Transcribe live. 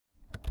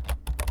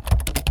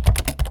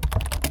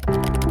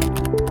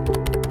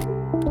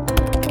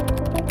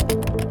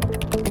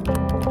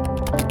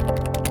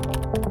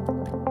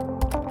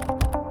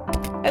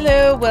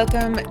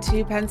Welcome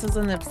to Pencils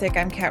and Lipstick.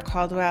 I'm Kat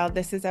Caldwell.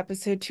 This is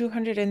episode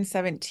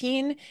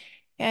 217,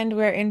 and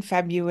we're in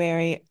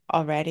February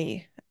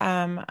already.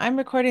 I'm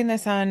recording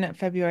this on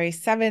February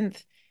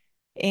 7th,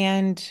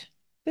 and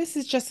this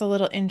is just a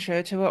little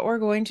intro to what we're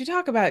going to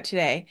talk about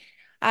today.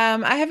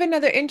 I have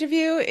another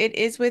interview. It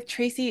is with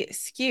Traci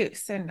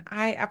Skuce, and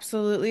I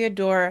absolutely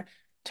adore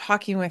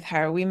talking with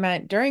her. We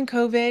met during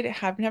COVID,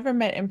 have never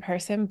met in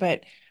person,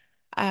 but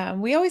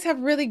we always have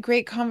really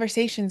great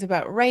conversations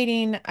about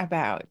writing,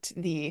 about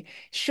the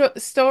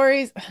short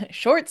stories,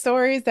 short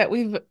stories that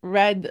we've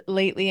read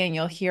lately, and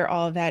you'll hear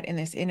all of that in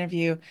this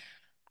interview.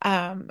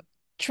 Um,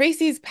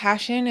 Traci's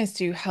passion is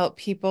to help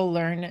people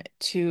learn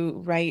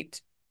to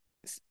write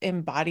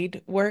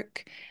embodied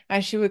work,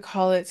 as she would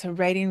call it. So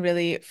writing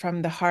really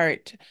from the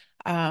heart,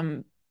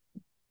 um,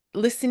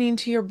 listening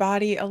to your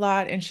body a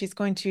lot, and she's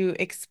going to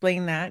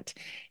explain that.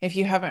 If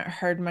you haven't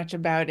heard much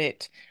about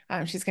it,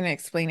 she's going to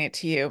explain it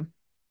to you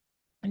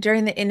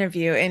during the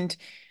interview. And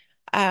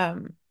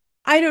um,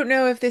 I don't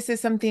know if this is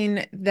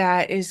something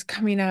that is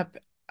coming up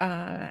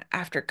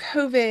after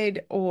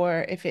COVID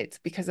or if it's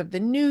because of the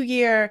new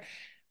year,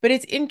 but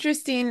it's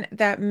interesting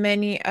that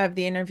many of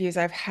the interviews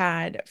I've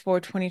had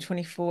for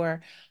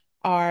 2024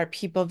 are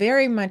people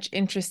very much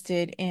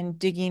interested in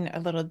digging a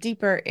little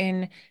deeper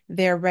in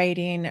their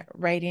writing,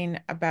 writing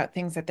about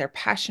things that they're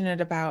passionate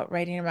about,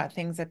 writing about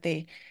things that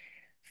they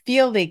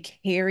feel they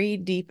carry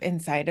deep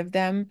inside of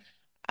them.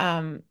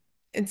 Um,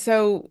 and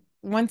so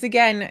once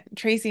again,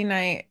 Traci and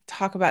I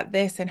talk about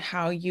this and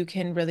how you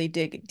can really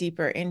dig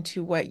deeper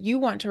into what you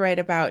want to write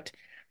about,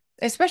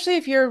 especially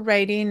if you're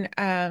writing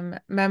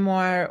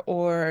memoir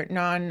or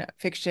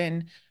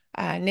nonfiction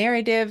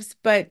narratives.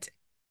 But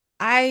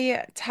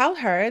I tell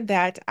her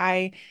that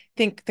I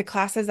think the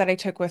classes that I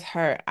took with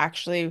her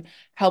actually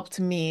helped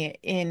me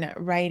in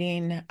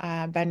writing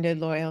Bended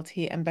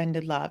Loyalty and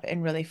Bended Love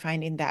and really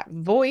finding that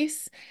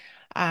voice.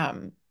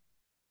 um,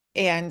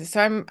 and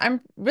so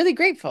I'm really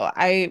grateful.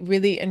 I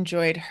really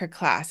enjoyed her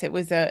class. It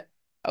was a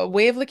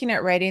way of looking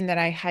at writing that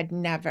I had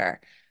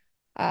never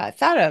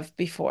thought of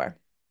before.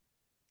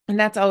 And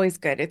that's always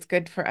good. It's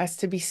good for us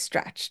to be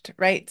stretched,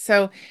 right?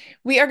 So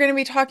we are going to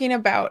be talking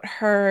about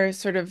her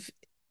sort of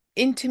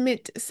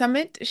intimate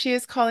summit, she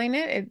is calling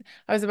it.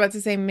 I was about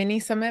to say mini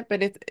summit,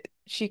 but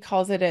she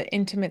calls it an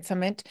intimate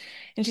summit.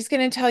 And she's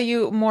going to tell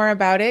you more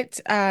about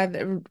it,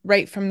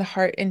 right from the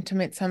heart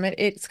intimate summit.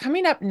 It's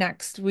coming up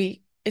next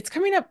week. It's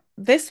coming up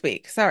this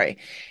week. Sorry.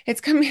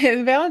 It's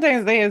coming,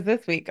 Valentine's Day is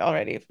this week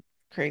already.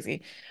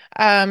 Crazy.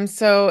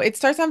 So it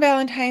starts on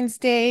Valentine's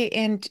Day,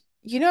 and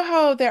you know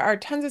how there are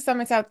tons of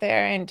summits out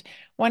there, and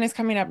one is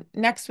coming up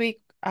next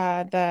week,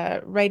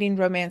 the Writing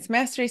Romance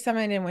Mastery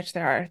Summit, in which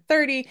there are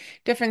 30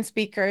 different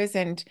speakers,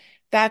 and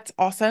that's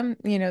awesome.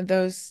 You know,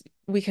 those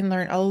we can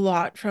learn a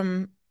lot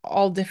from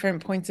all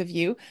different points of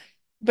view.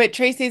 But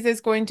Tracy's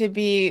is going to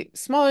be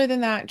smaller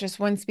than that, just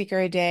one speaker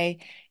a day.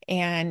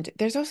 And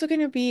there's also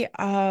going to be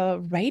a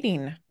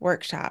writing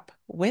workshop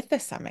with the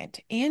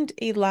summit and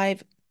a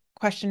live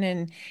question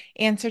and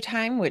answer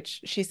time,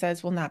 which she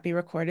says will not be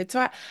recorded.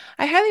 So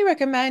I highly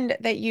recommend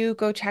that you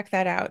go check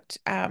that out.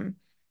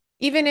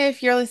 Even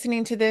if you're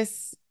listening to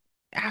this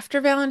after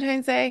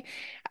Valentine's Day,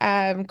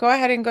 go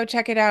ahead and go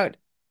check it out.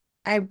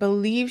 I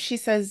believe she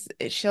says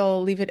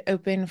she'll leave it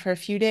open for a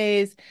few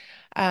days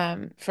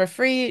for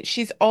free.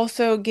 She's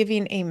also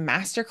giving a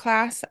master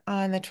class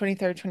on the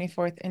 23rd,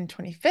 24th, and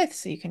 25th,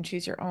 so you can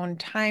choose your own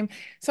time.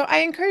 So I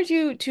encourage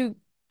you to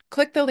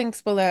click the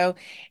links below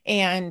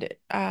and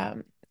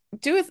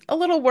do a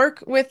little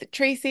work with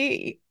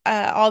Traci,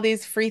 all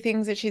these free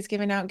things that she's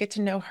given out, get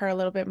to know her a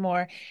little bit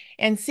more,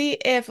 and see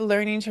if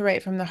learning to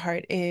write from the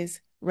heart is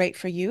right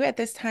for you at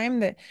this time.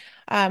 That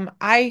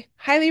I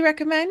highly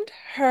recommend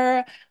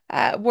her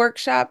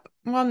workshop.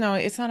 Well, no,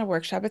 it's not a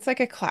workshop. It's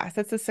like a class.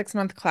 It's a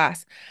 6-month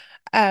class.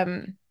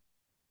 Um,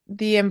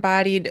 the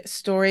embodied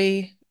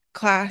story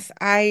class.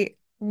 I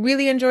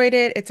really enjoyed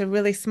it. It's a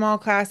really small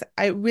class.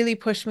 It really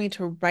pushed me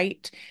to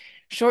write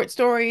short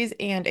stories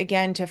and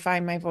again to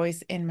find my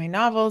voice in my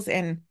novels.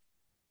 And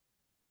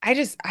I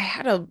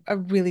had a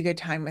really good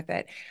time with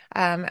it.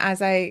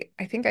 As I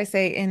think I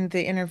say in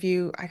the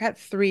interview, I got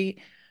 3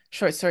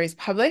 short stories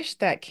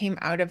published that came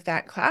out of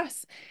that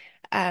class.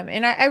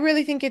 And I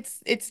really think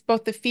it's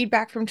both the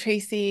feedback from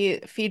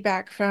Traci,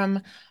 feedback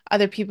from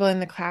other people in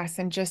the class,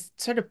 and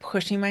just sort of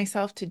pushing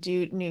myself to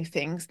do new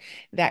things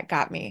that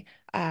got me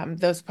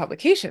those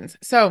publications.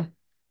 So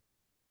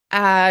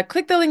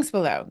click the links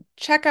below.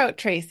 Check out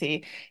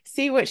Traci,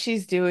 see what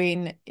she's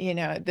doing. You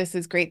know, this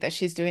is great that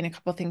she's doing a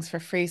couple things for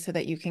free so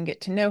that you can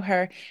get to know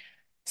her.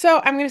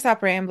 So I'm going to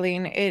stop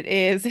rambling. It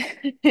is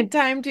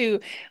time to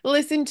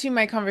listen to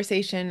my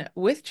conversation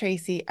with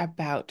Traci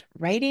about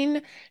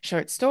writing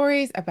short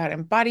stories, about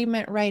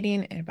embodiment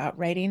writing, and about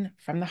writing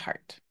from the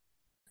heart.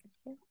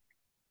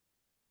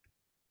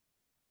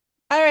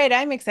 All right,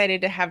 I'm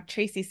excited to have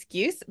Traci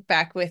Skuce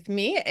back with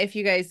me. If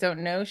you guys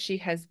don't know, she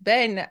has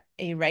been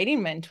a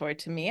writing mentor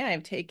to me.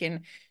 I've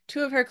taken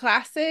 2 of her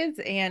classes,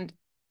 and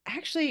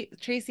actually,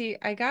 Traci,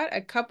 I got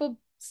a couple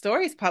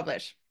stories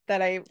published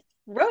that I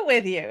wrote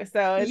with you.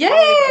 So it's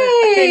always,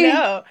 I Yay!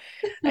 know,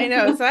 I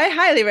know. So I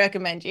highly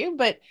recommend you.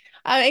 But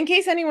in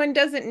case anyone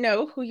doesn't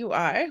know who you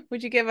are,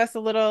 would you give us a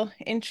little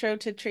intro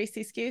to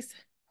Traci Skuce?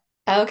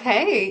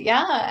 Okay,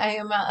 yeah, I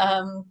am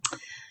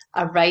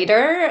a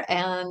writer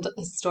and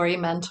a story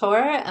mentor,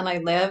 and I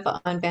live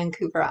on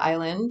Vancouver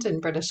Island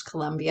in British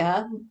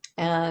Columbia.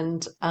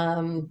 And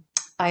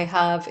I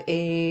have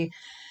a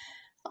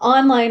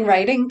online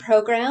writing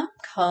program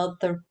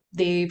called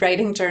the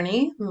Writing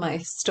Journey. My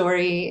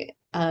story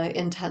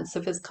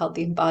intensive is called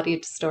the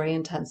Embodied Story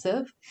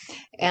Intensive,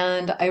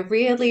 and I'm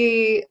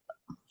really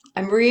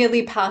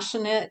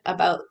passionate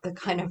about the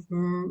kind of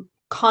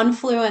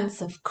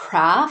confluence of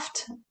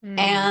craft Mm,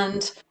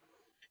 and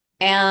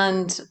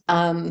and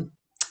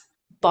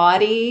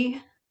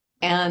body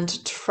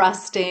and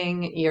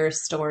trusting your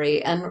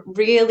story and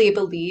really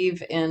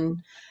believe in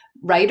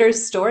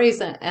writers'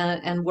 stories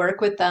and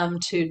work with them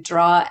to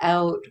draw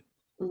out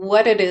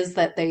what it is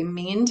that they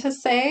mean to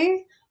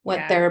say,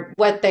 yeah.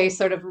 what they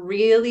sort of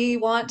really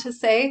want to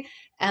say,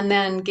 and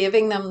then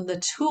giving them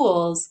the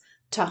tools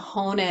to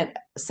hone it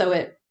so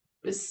it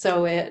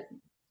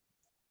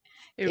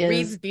It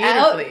reads is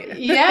out. beautifully.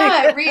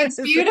 Yeah, it reads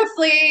Yes.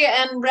 beautifully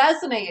and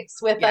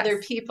resonates with other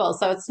Yes. people.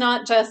 So it's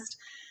not just,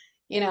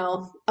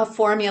 a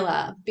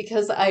formula,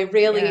 because I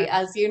really, Yeah.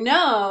 as you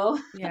know,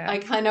 Yeah. I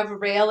kind of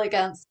rail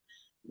against,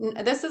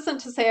 this isn't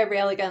to say I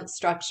rail against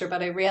structure,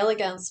 but I rail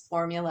against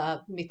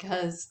formula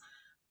because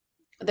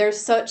there's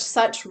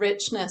such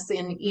richness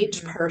in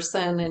each Hmm.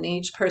 person and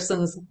each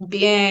person's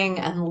being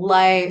and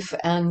life.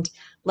 And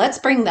let's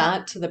bring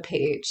that to the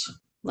page.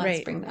 Let's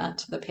Right. bring that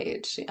to the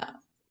page. Yeah.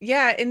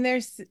 Yeah. And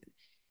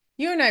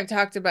you and I've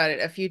talked about it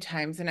a few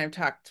times, and I've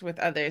talked with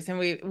others, and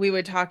we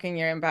would talk in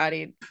your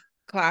embodied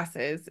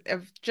classes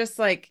of just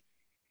like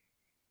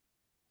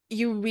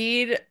you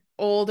read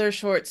older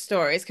short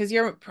stories because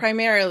you're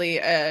primarily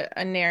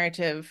a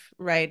narrative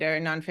writer,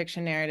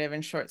 nonfiction narrative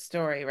and short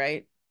story,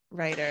 right?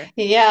 Writer.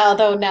 Yeah,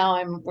 although now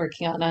I'm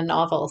working on a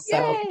novel,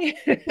 so.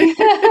 Yay.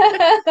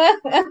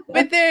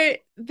 But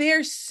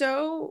they're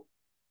so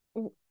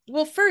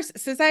well, first,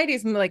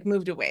 society's like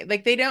moved away.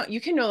 Like they don't,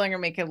 you can no longer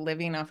make a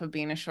living off of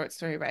being a short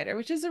story writer,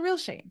 which is a real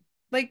shame.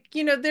 Like,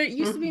 there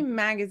used to be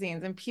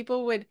magazines and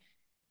people would,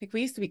 like,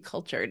 we used to be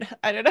cultured.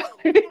 I don't know.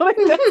 I feel like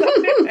that's how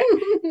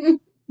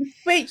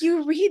but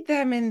you read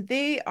them and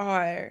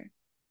they're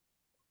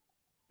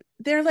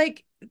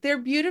like, they're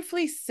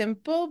beautifully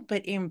simple,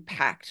 but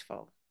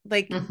impactful.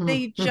 Like Mhm,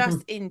 they mhm.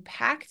 just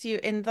impact you.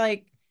 And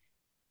like,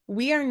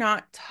 we are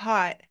not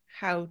taught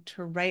how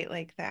to write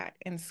like that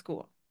in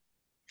school.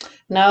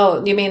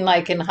 No, you mean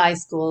like in high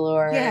school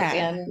or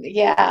Yeah.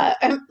 yeah,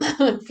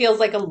 it feels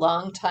like a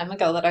long time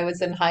ago that I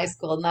was in high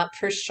school, and that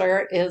for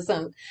sure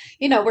isn't,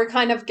 we're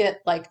kind of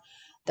get like,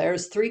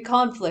 there's three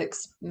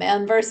conflicts,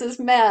 man versus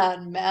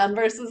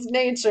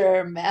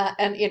nature, man,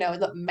 and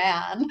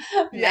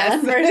the Yes.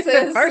 man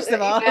versus, First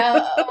of all,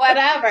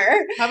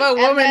 whatever. how about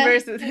And woman then,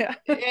 versus yeah.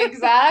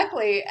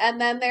 exactly.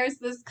 And then there's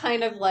this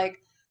kind of like,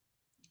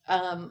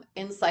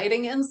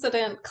 inciting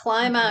incident, Mhm.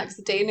 climax,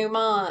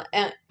 denouement,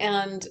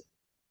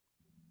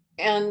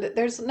 and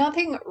there's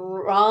nothing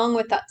wrong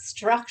with that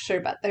structure,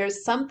 but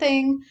there's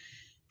something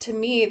to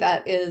me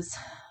that is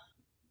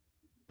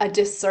a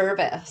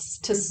disservice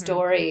to Mhm.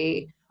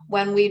 story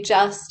when we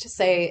just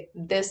say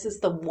this is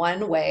the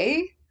one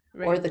way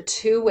or Right. the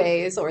two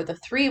ways or the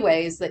three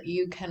ways that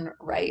you can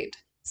write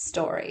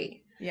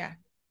story. Yeah.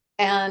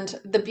 And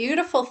the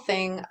beautiful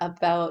thing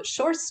about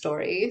short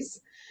stories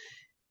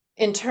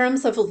in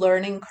terms of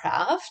learning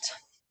craft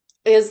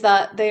is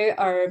that they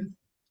are,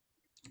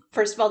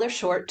 first of all, they're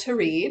short to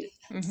read.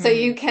 So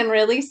you Mhm. can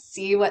really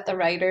see what the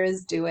writer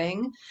is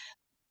doing.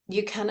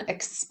 You can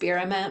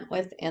experiment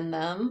within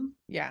them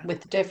Yeah.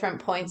 with different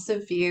points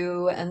of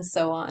view and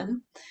so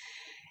on.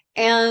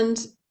 And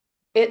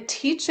it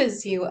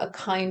teaches you a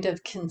kind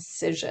of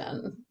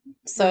concision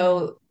Mm.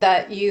 so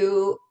that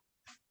the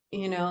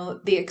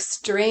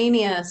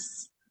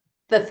extraneous,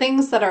 the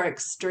things that are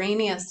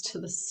extraneous to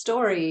the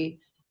story,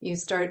 you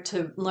start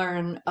to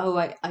learn, oh,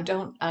 I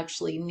don't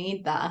actually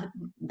need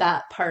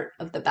that part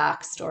of the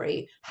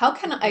backstory. How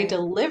can I Right.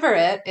 deliver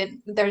it?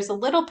 There's a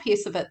little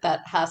piece of it that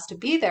has to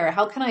be there.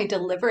 How can I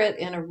deliver it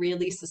in a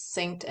really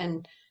succinct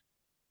and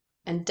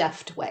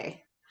deft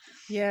way?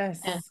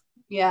 And Yes.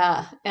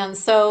 yeah, and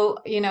so,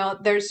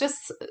 there's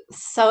just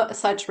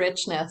such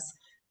richness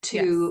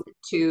Yes.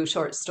 to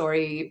short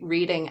story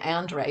reading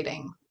and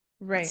writing.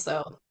 Right.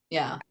 So,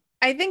 yeah.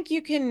 I think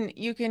you can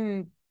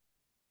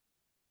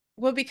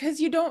well because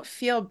you don't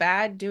feel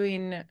bad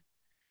doing or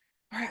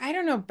I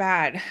don't know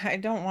bad. I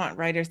don't want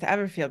writers to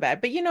ever feel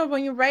bad. But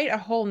when you write a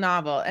whole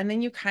novel and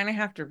then you kind of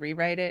have to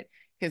rewrite it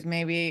because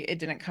maybe it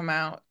didn't come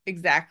out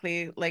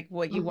exactly like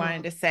what you wanted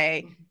Mhm. to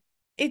say,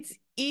 it's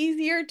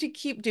easier to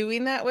keep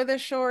doing that with a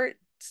short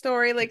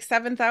story like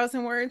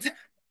 7,000 words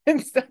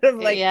instead of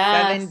like Yes,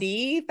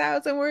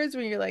 70,000 words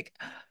when you're like,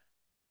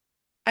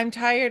 I'm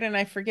tired and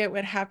I forget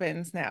what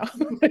happens now.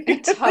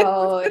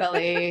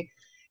 totally.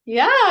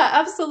 Yeah,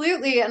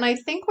 absolutely. And I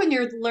think when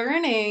you're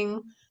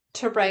learning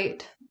to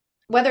write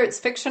whether it's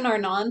fiction or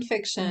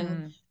nonfiction,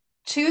 Mm,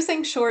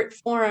 choosing short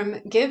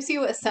form gives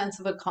you a sense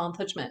of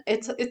accomplishment.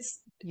 It's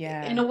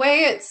in yeah. a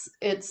way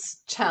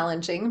it's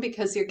challenging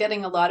because you're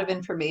getting a lot of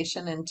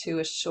information into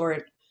a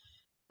short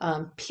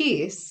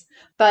piece,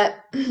 but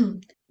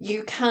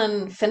you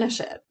can finish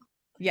it.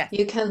 Yes.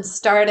 You can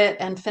start it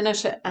and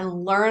finish it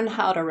and learn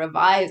how to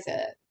revise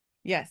it.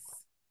 Yes.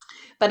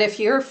 But if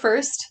your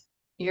first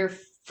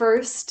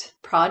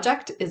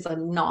project is a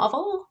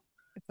novel,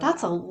 It's a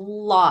that's a lot.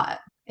 lot.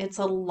 It's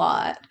a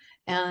lot.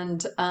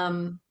 And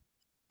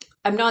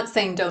I'm not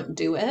saying don't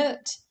do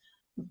it,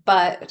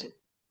 but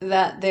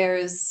that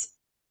there's,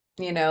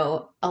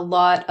 a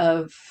lot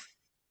of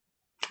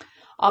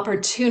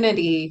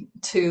opportunity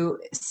to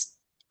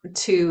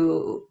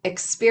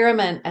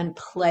experiment and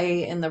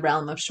play in the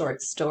realm of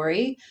short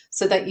story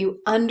so that you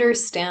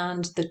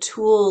understand the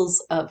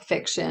tools of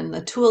fiction,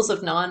 the tools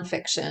of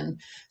nonfiction,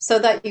 so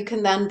that you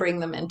can then bring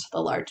them into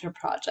the larger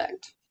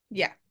project.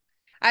 Yeah.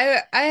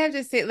 I have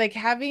to say, like,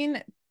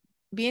 having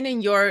being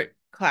in your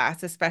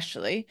class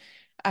especially,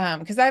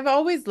 because I've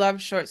always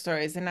loved short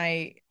stories, and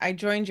I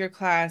joined your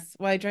class.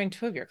 Well, I joined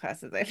two of your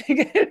classes, I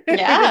think.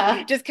 I just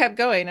Yeah. just kept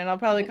going, and I'll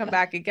probably come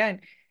back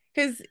again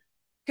because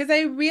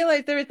I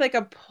realized there was like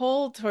a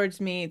pull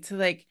towards me to,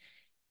 like,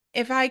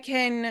 if I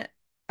can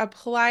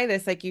apply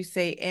this, like you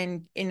say,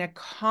 and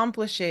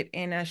accomplish it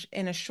in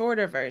a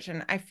shorter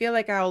version, I feel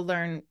like I'll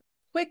learn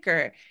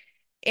quicker.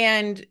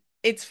 And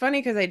it's funny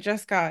because I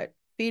just got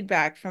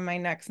feedback from my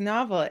next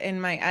novel,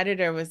 and my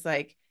editor was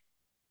like,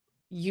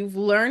 "You've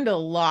learned a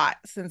lot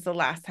since the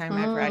last time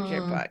I've read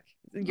your Mm, book,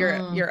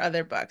 mm, your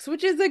other books,"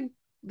 which is like,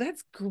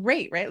 that's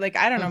great, right? Like,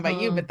 I don't know about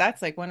you, but hmm.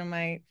 that's like one of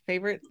my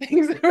favorite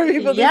things for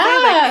people to say.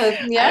 Like, Yeah,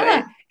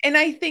 yeah. and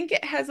I think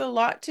it has a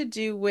lot to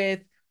do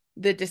with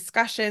the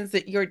discussions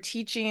that your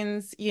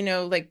teachings,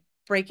 like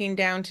breaking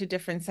down to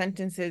different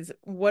sentences.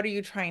 What are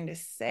you trying to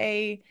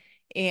say?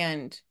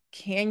 And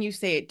can you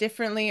say it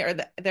differently? Or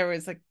there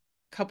was like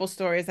a couple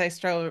stories I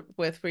struggled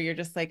with where you're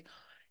just like,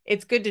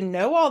 it's good to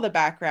know all the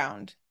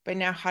background, but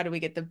now how do we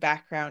get the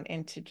background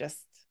into just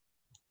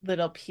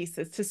little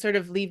pieces to sort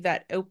of leave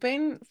that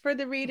open for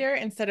the reader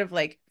instead of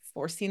like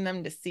forcing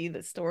them to see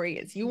the story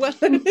as you want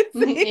them to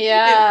see it,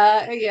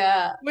 Yeah,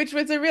 yeah. which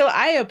was a real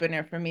eye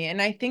opener for me.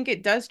 And I think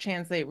it does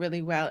translate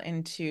really well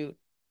into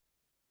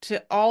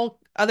to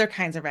all other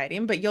kinds of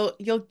writing, but you'll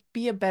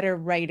be a better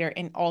writer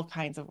in all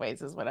kinds of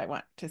ways is what I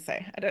want to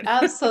say. I don't know.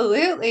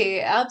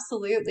 Absolutely,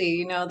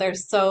 absolutely.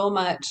 There's so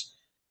much.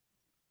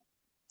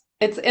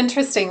 It's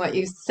interesting what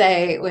you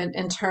say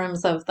in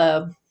terms of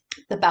the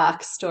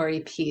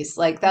backstory piece.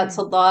 Like that's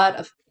a Mm, lot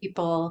of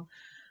people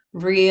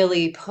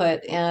really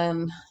put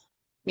in,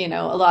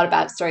 a lot of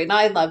backstory. And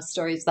I love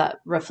stories that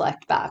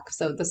reflect back.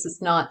 So this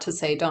is not to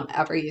say don't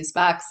ever use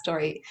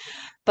backstory,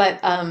 but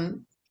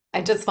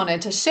I just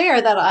wanted to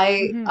share that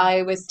I hmm.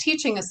 I was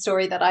teaching a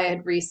story that I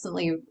had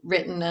recently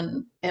written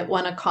and it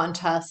won a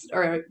contest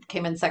or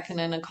came in second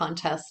in a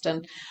contest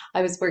and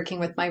I was working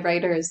with my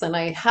writers and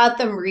I had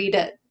them read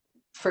it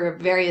for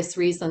various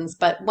reasons,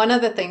 but one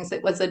of the things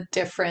it was a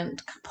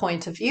different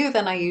point of view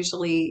than I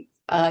usually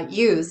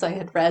use. I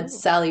had read Ooh,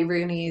 Sally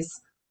Rooney's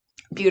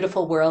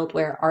Beautiful World,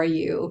 Where Are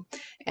You?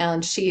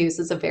 And she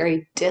uses a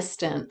very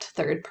distant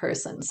third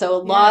person. So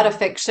a lot yeah, of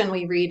fiction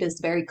we read is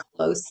very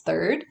close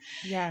third.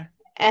 yeah,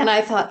 And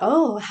I thought,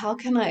 oh, how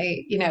can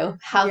I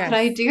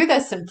yes, do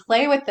this and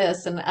play with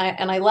this? And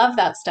I love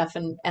that stuff.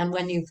 And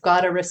when you've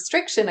got a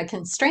restriction, a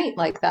constraint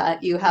like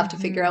that, you have to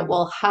figure out, hmm,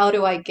 well, how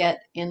do I get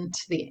into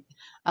the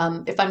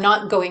if I'm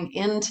not going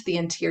into the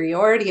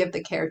interiority of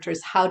the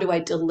characters, how do I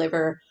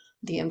deliver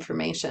the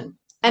information?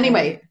 right,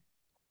 Anyway,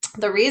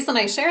 the reason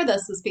I share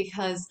this is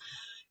because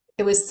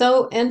it was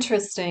so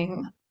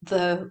interesting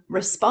the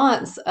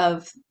response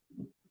of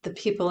the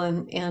people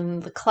in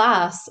the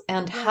class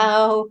and yeah,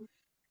 how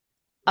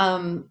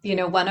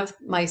one of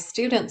my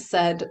students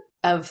said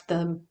of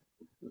the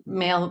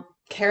male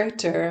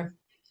character,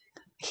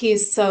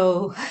 he's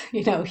so,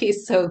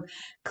 he's so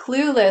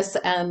clueless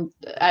and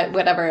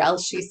whatever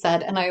else she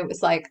said. And I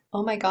was like,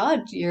 oh my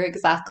God, you're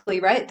exactly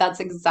right. That's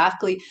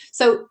exactly.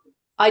 So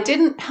I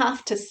didn't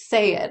have to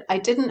say it. I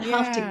didn't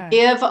have to yeah,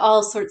 give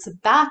all sorts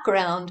of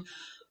background.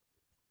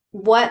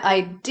 What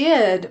I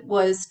did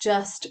was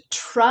just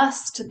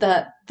trust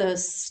that the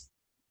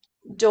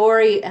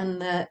story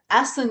and the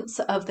essence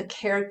of the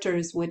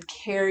characters would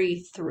carry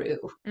through.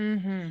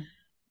 hmm,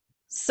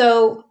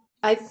 So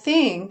I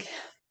think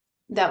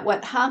that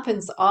what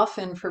happens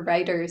often for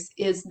writers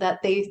is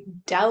that they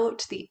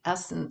doubt the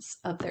essence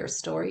of their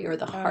story or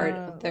the heart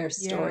of oh, their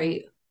yeah,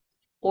 story,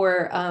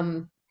 or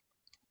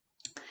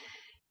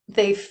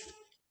they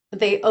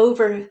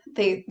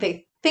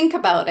they think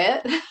about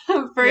it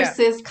yeah,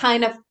 versus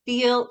kind of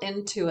feel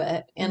into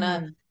it in a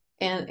hmm,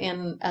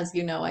 in as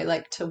you know, I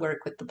like to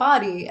work with the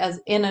body as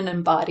in an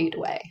embodied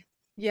way.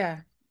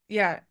 yeah,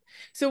 yeah.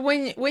 So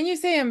when you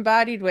say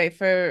embodied way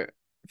for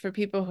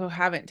people who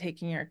haven't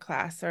taken your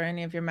class or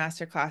any of your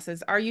master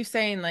classes, are you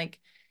saying like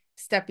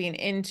stepping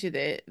into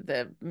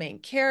the main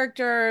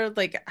character?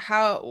 Like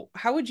how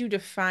would you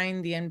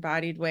define the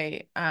embodied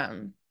way?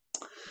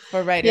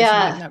 for writers who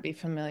might Yeah, not be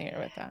familiar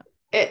with that.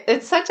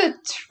 it's such a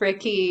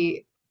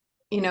tricky,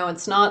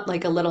 it's not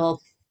like a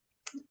little,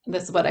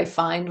 this is what I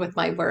find with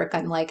my work.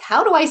 I'm like,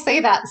 how do I say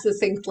that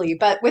succinctly?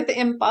 But with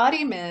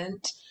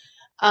embodiment,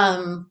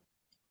 um,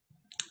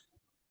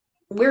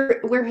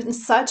 we're in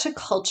such a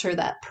culture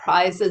that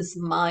prizes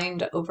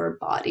mind over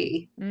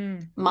body,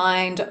 Mm,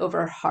 mind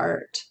over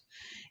heart.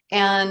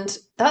 And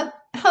that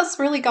has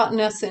really gotten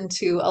us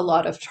into a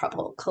lot of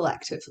trouble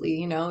collectively.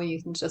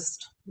 You can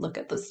just look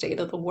at the state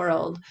of the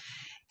world.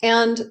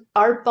 And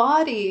our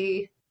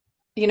body,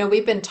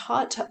 we've been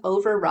taught to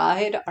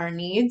override our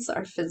needs,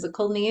 our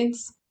physical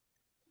needs.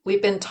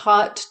 We've been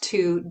taught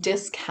to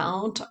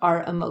discount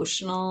our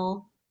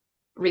emotional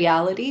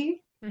reality.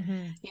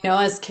 hmm.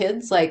 As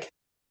kids, like,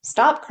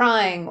 stop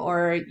crying,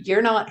 or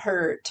you're not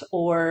hurt,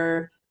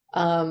 or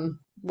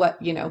what,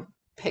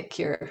 pick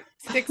your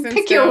Sticks and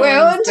pick your stones,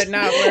 wound. but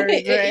not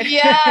words, right?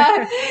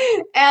 Yeah.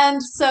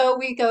 And so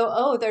we go,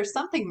 oh, there's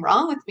something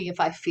wrong with me if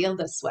I feel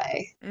this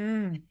way.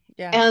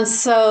 Yeah, And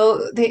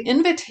so the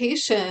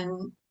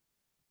invitation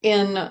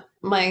in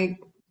my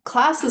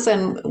classes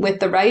and with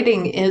the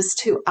writing is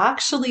to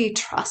actually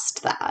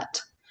trust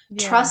that.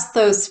 yeah, Trust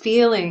those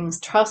feelings,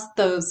 trust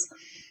those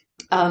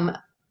um,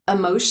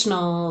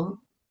 emotional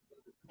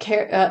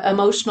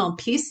emotional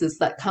pieces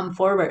that come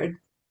forward,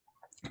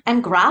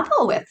 and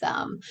grapple with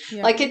them.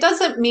 yeah, Like, it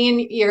doesn't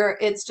mean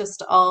it's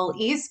just all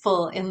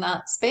easeful in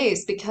that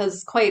space,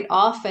 because quite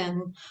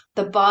often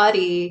the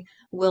body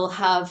will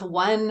have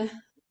one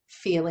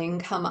feeling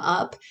come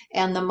up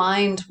and the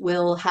mind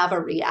will have a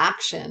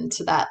reaction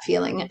to that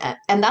feeling.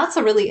 And that's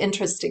a really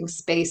interesting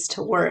space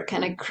to work,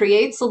 and it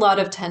creates a lot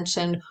of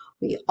tension.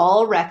 We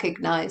all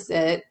recognize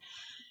it,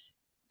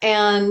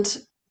 and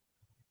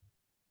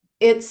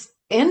it's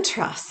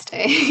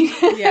interesting.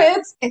 yeah,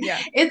 it's yeah.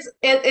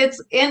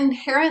 it's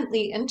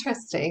inherently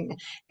interesting.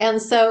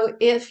 And so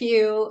if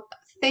you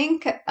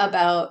think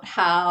about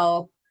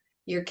how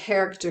your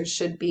character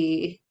should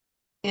be,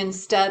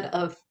 instead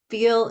of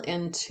feel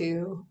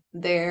into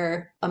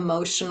their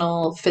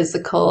emotional,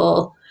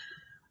 physical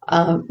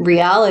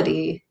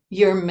reality,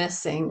 you're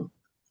missing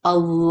a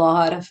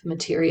lot of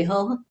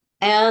material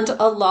and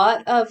a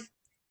lot of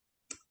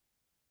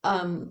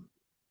um,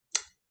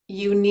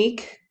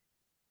 unique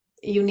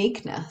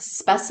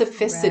uniqueness,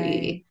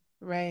 Right, specificity,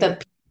 right.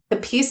 the the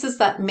pieces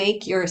that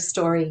make your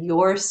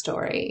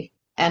story,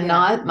 and Yeah,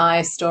 not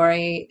my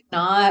story,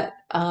 not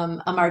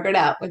a Margaret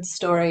Atwood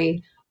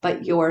story,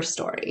 but your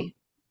story.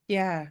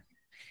 yeah.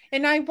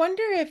 And I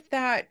wonder if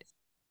that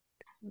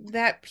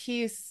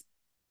piece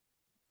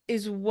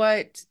is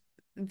what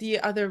the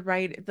other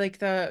like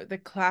the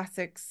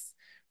classics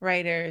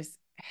writers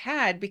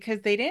had,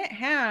 because they didn't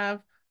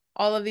have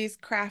all of these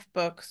craft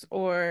books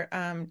or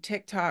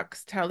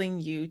TikToks telling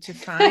you to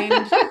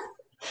find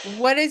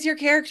what does your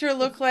character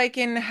look like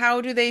and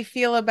how do they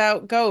feel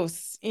about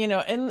ghosts,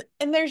 and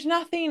there's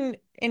nothing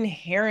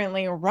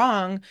inherently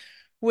wrong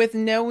with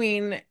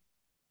knowing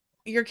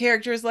your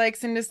character's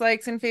likes and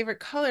dislikes and favorite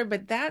color,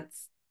 but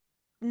that's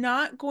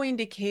not going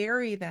to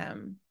carry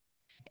them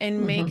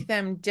and make Mhm.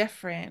 them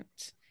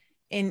different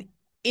and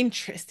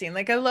interesting.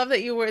 Like I love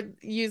that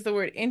use the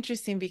word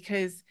interesting,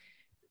 because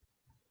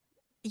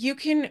you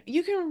can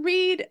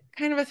read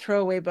kind of a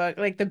throwaway book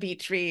like the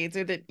beach reads,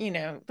 or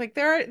like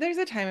there's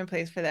a time and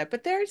place for that,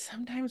 but there are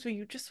some times where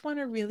you just want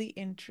a really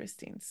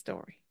interesting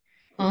story.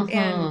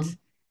 And Mhm.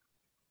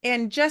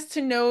 and just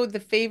to know the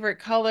favorite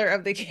color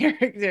of the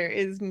character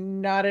is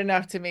not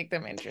enough to make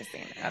them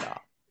interesting at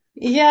all.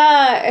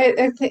 Yeah,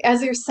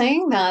 as you're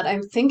saying that,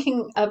 I'm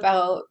thinking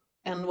about,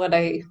 and what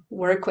I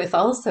work with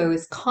also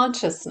is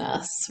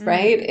consciousness,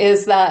 right? Mm,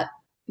 Is that,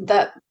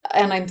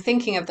 and I'm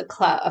thinking of a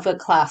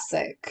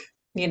classic,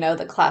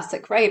 the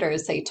classic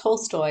writers, say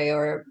Tolstoy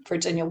or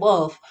Virginia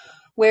Woolf,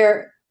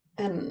 where,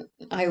 and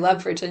I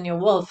love Virginia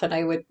Woolf, and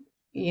I would,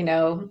 you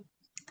know,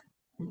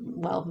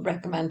 well,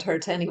 recommend her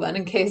to anyone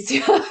in case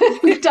you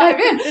dive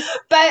in.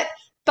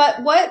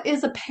 But what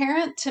is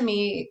apparent to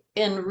me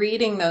in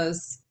reading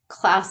those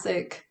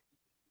classic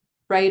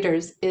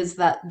writers is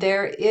that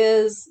there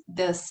is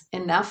this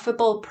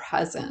ineffable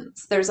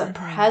presence. There's a hmm.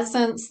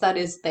 presence that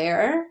is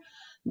there,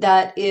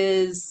 that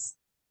is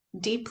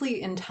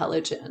deeply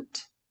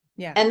intelligent.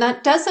 Yeah, And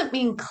that doesn't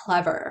mean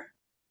clever.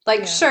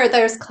 Like, yeah, sure,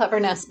 there's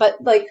cleverness, but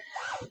like,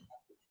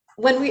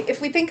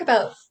 if we think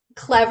about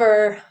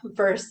clever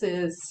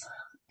versus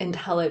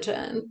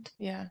intelligent,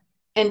 yeah.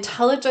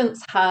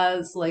 intelligence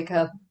has like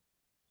a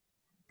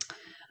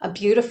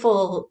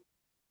beautiful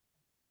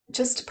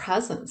just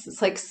presence.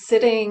 It's like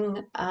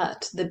sitting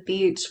at the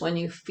beach when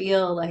you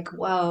feel like,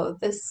 wow,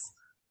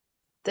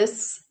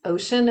 this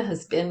ocean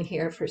has been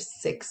here for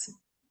 6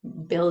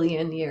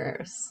 billion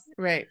years.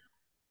 Right.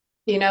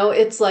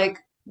 It's like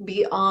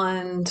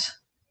beyond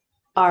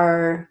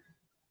our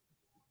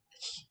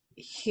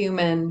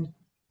human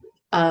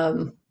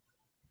um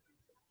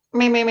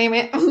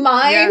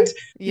mind,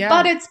 Yeah,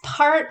 but yeah, it's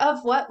part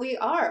of what we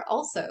are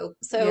also.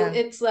 So yeah.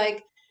 it's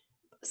like,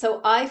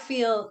 so I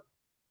feel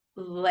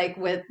like,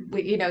 with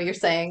you're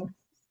saying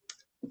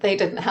they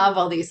didn't have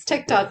all these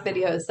TikTok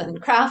videos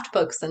and craft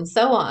books and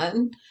so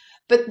on.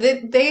 But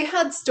they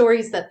had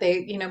stories that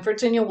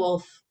Virginia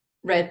Woolf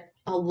read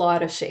a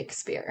lot of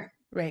Shakespeare,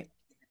 Right.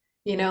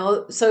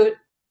 so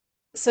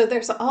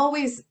there's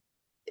always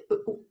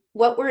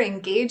what we're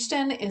engaged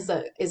in is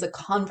a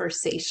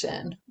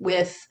conversation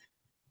with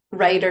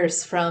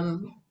writers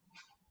from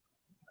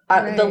the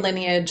Right.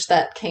 lineage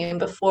that came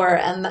before,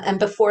 and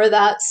before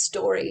that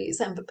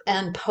stories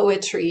and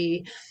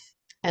poetry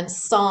and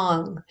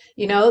song,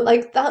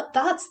 like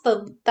that's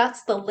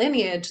the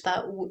lineage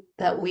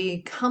that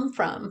we come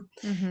from.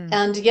 Mm-hmm.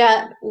 And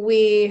yet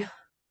we,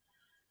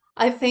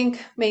 I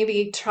think,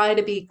 maybe try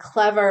to be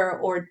clever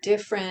or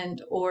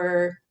different,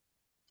 or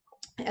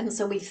and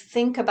so we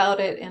think about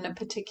it in a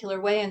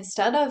particular way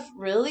instead of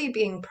really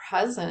being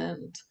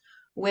present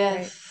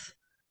Right. with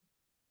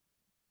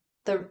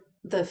the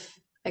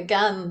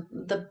again,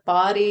 the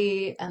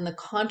body and the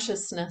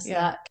consciousness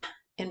Yeah. that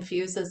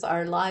infuses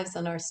our lives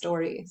and our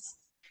stories.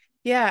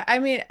 Yeah. I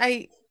mean,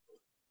 I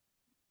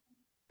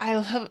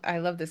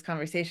love this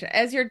conversation.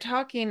 As you're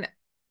talking,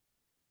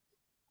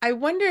 I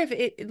wonder if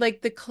it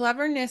like the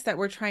cleverness that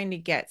we're trying to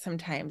get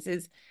sometimes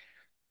is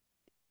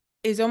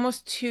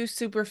almost too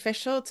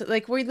superficial to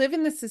like we live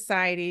in this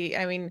society.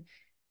 I mean,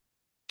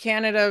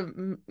 Canada,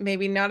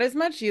 maybe not as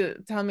much, you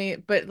tell me,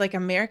 but like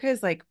America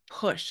is like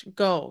push,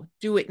 go,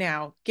 do it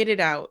now, get it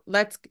out.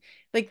 Let's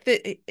like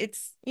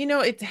it's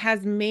it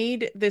has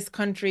made this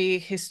country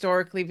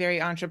historically very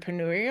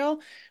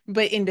entrepreneurial,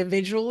 but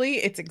individually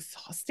it's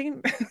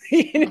exhausting,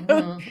 you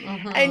know.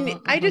 Hmm. And Hmm.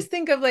 I Hmm. just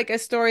think of like a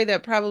story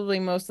that probably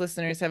most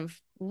listeners have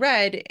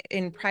read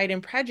in Pride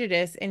and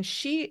Prejudice, and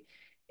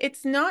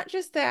it's not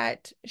just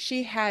that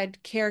she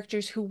had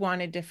characters who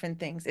wanted different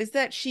things, is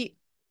that she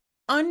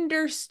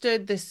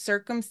understood the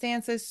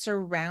circumstances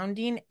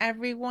surrounding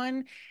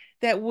everyone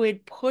that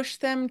would push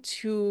them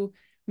to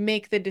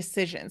make the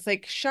decisions.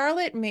 Like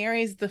Charlotte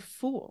marries the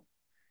fool,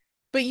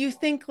 but you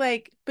think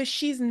like, but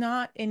she's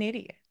not an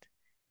idiot.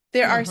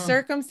 There are Hmm.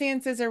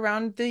 circumstances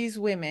around these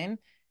women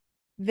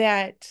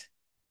that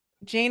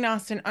Jane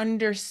Austen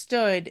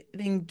understood,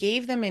 then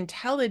gave them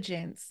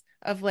intelligence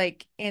of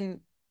like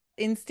an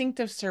instinct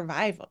of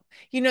survival.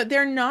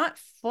 They're not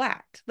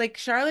flat. Like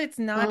Charlotte's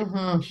not,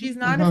 Hmm. she's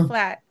not a Hmm.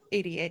 flat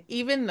idiot,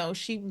 even though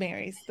she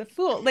marries the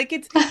fool. Like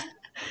and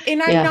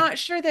Yeah, I'm not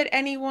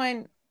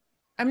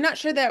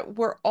sure that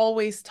we're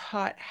always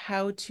taught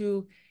how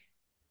to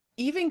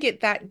even get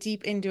that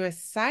deep into a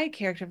side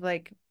character of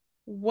like,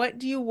 what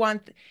do you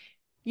want?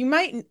 You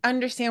might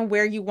understand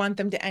where you want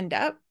them to end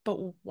up, but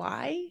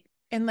why?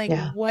 And like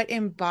yeah. what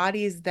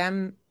embodies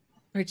them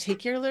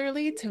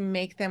particularly to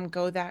make them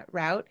go that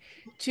route,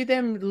 to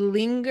them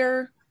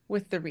linger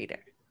with the reader,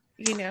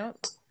 you know?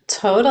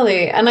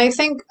 Totally. And I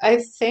think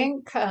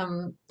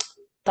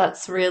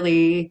that's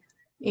really,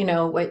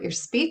 what you're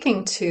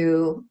speaking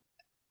to.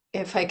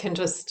 If I can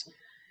just,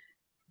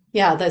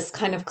 yeah, this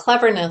kind of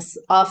cleverness,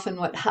 often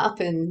what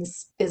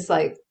happens is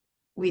like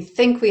we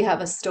think we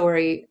have a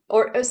story,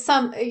 or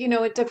some,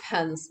 it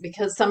depends,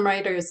 because some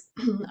writers,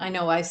 I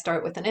know I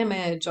start with an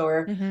image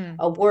or Hmm.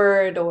 a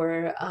word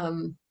or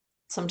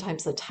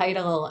sometimes a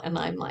title, and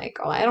I'm like,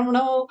 oh, I don't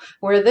know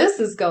where this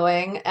is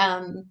going.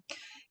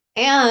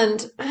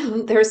 And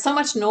there's so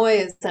much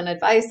noise and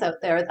advice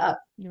out there that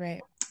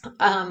Right.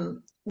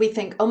 we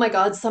think, oh my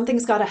God,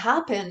 something's got to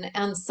happen.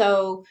 And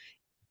so,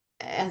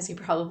 as you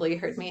probably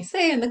heard me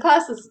say in the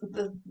classes,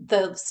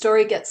 the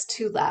story gets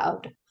too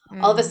loud.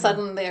 All of a Hmm.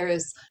 sudden,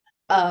 there's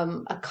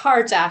a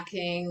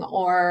carjacking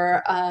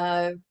or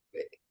a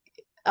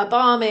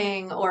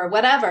bombing or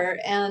whatever.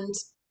 And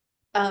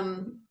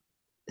um,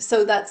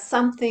 so that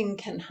something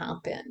can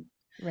happen.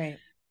 Right.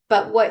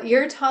 But what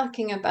you're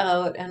talking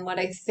about, and what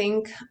I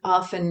think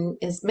often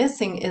is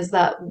missing, is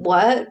that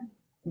what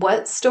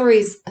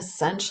stories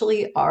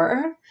essentially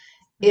Hmm.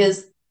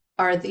 is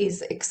are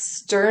these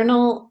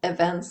external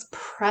events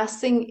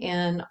pressing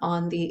in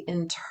on the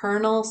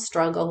internal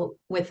struggle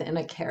within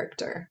a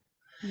character.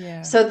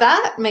 Yeah. So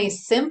that may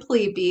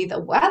simply be the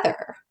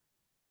weather.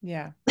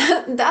 Yeah.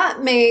 That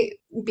may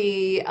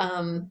be,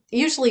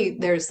 usually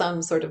there's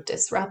some sort of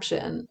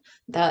disruption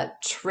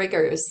that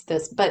triggers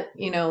this, but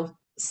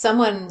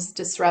someone's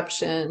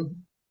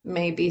disruption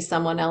may be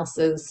someone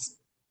else's,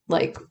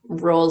 like,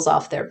 rolls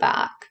off their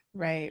back,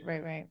 Right.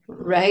 Right. Right.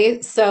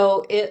 right?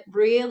 So it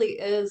really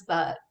is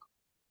that,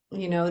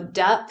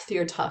 depth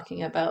you're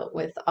talking about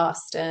with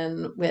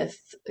Austen, with,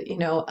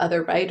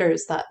 other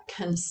writers that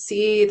can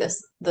see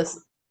this,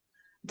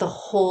 the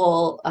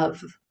whole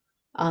of,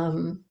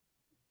 um,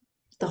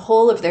 the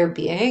whole of their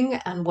being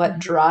and what Hmm.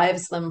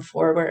 drives them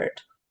forward,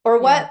 or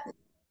Yeah.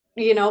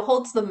 what,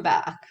 holds them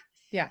back.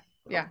 Yeah.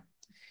 Yeah.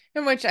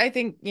 In which I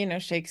think,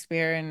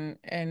 Shakespeare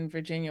and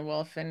Virginia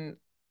Woolf and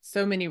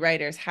so many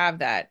writers have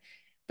that.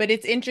 But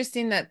it's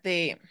interesting that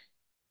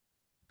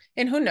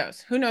and who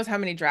knows how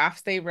many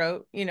drafts they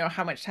wrote,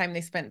 how much time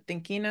they spent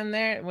thinking on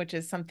there, which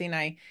is something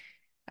I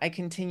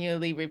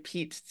continually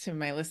repeat to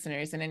my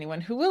listeners and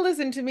anyone who will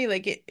listen to me.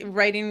 Like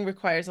writing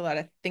requires a lot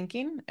of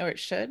thinking, or it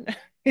should.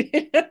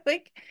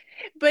 Like,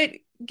 but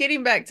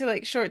getting back to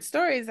like short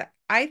stories,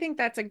 I think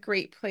that's a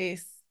great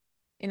place,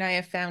 and I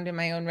have found in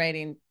my own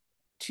writing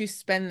to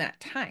spend that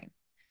time.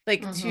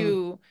 Like Hmm.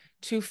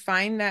 to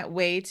find that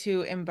way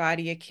to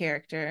embody a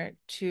character,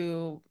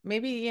 to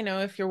maybe,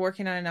 if you're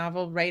working on a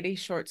novel, write a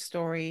short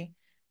story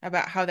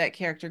about how that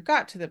character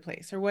got to the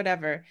place or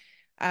whatever.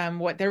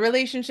 What their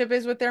relationship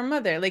is with their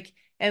mother. Like,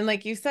 and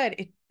like you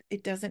said,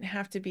 it doesn't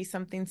have to be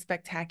something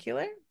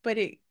spectacular,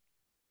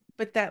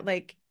 but that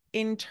like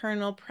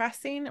internal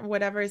pressing,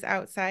 whatever is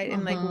outside,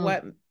 and like Hmm.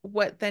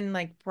 what then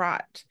like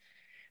brought,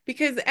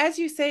 because as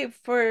you say,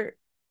 for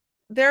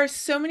there are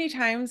so many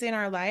times in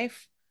our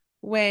life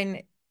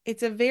when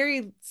it's a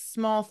very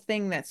small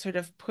thing that sort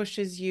of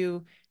pushes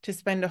you to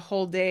spend a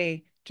whole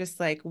day just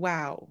like,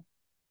 wow,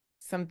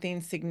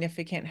 something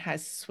significant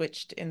has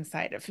switched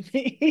inside of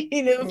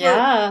me, for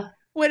Yeah.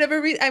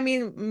 whatever reason. I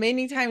mean,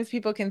 many times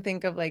people can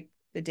think of like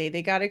the day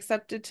they got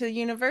accepted to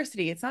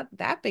university. It's not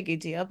that big a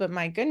deal, but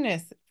my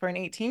goodness, for an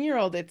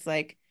 18-year-old, it's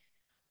like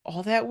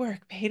all that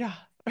work paid off,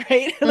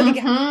 right? Like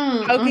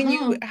Hmm.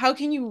 Hmm. how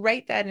can you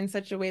write that in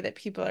such a way that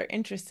people are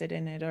interested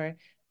in it? Or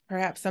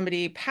perhaps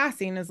somebody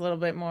passing is a little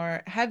bit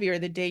more heavier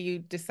the day you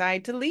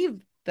decide to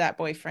leave that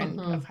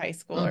boyfriend Hmm. of high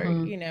school, or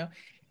Hmm.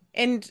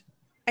 and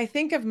I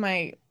think of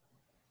my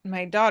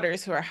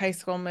daughters who are high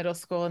school, middle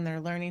school, and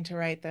they're learning to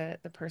write the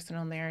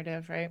personal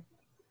narrative, right?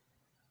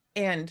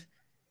 And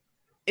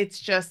it's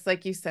just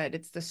like you said,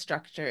 it's the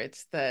structure,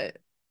 it's the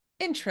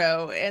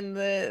intro and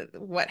the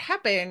what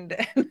happened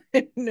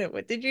and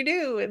what did you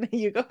do, and then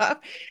you go off.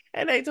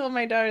 And I told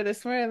my daughter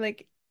this morning,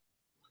 like,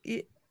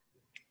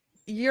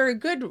 you're a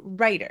good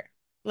writer,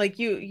 like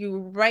you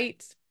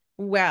write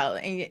well,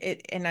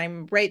 and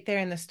I'm right there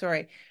in the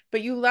story,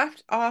 but you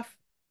left off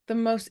the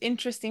most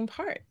interesting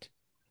part.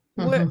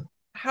 What Hmm.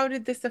 How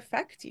did this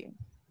affect you?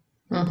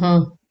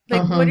 Hmm.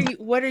 Like, Hmm.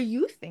 what are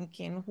you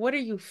thinking? What are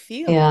you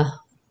feeling? Yeah.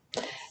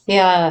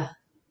 Yeah.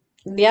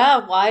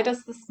 Yeah. Why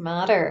does this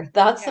matter?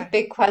 That's a Yeah.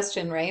 big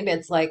question, right?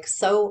 It's like,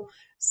 so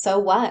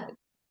what?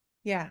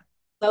 Yeah.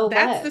 So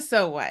That's the what?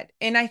 so what.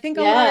 And I think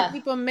a lot of Yeah.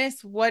 people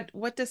miss what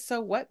does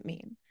so what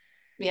mean?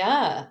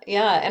 Yeah.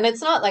 Yeah. And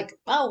it's not like,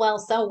 oh, well,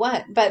 so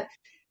what? But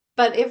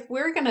if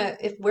we're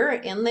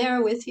in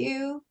there with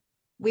you,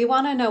 we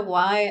want to know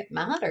why it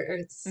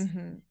matters.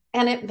 Hmm.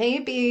 And it may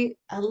be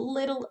a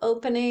little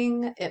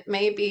opening, it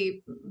may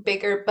be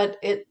bigger, but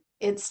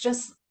it's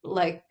just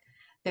like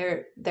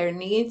there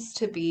needs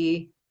to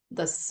be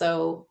the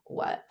so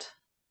what.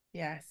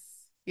 Yes.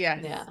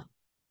 Yes. Yeah.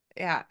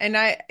 Yeah. And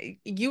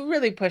you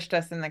really pushed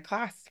us in the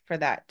class for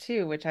that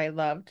too, which I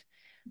loved.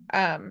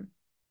 Um,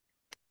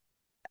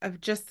 of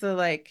just the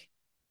like,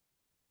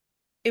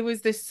 it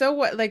was this so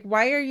what, like,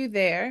 why are you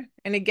there?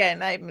 And again,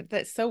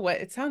 that so what,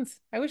 it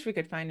sounds, I wish we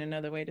could find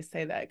another way to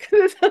say that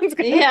because it sounds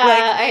kind of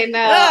like, Yeah, I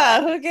know.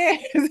 ah, who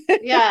cares?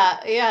 Yeah,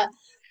 yeah.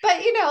 But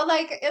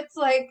like it's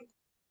like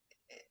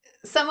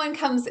someone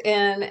comes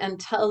in and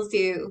tells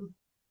you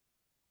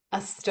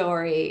a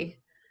story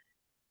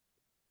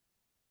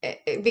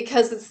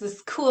because it's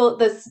this cool,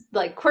 this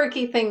like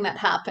quirky thing that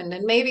happened,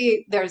 and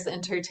maybe there's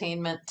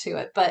entertainment to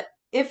it. But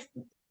if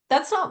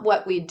that's not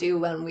what we do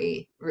when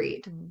we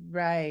read,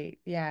 Right.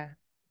 Yeah.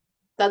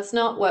 that's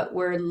not what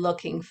we're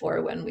looking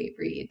for when we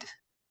read.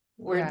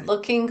 We're Yeah.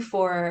 looking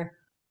for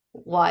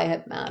why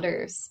it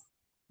matters.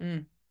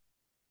 Mm.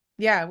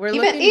 Yeah. We're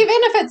Even looking,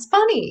 if it's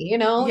funny,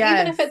 even if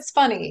yes. it's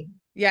funny.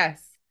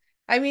 Yes.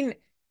 I mean,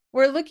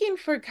 we're looking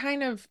for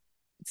kind of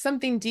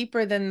something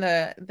deeper than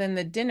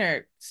the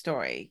dinner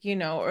story,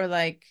 or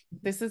like,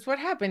 this is what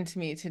happened to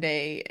me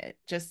today,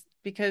 just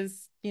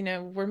because,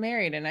 we're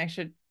married and I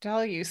should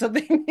tell you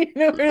something,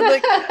 or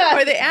like,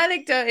 or the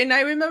anecdote. And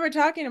I remember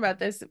talking about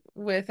this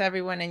with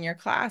everyone in your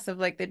class of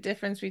like the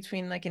difference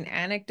between like an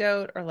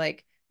anecdote or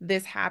like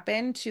this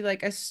happened to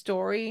like a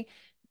story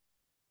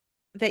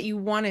that you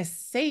want to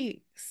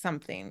say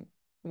something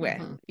with,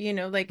 Hmm.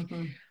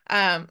 Hmm.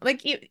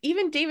 like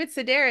even David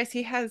Sedaris,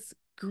 he has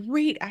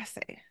great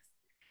essays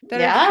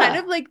that are kind Yeah.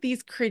 of like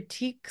these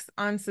critiques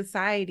on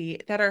society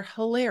that are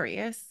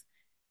hilarious,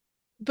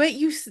 but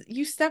you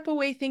step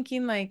away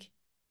thinking like,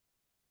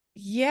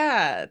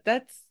 yeah,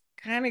 that's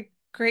kind of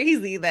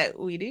crazy that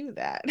we do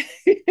that.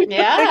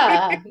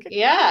 Yeah,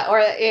 yeah, or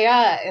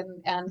yeah,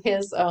 and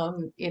his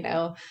own,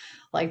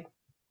 like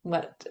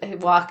what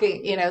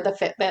walking, the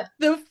Fitbit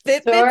The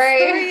Fitbit story.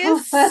 story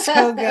is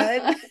so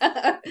good.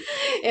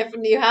 If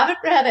you haven't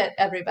read it,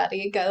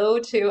 everybody go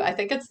to, I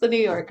think it's the New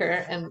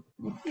Yorker, and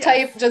Yes.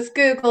 type, just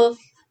Google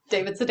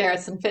David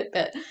Sedaris and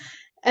Fitbit.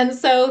 And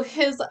so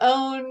his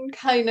own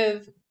kind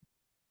of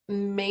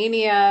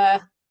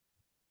mania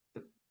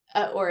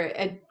or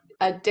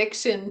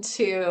addiction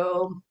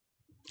to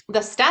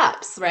the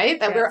steps, right?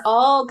 That we're Yes.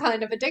 all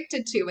kind of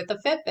addicted to with the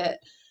Fitbit.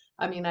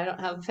 I mean, I don't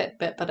have a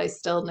Fitbit, but I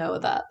still know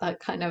that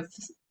kind of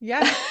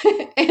Yeah.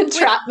 With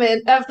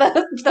entrapment of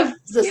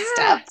the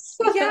Yeah, steps.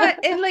 yeah,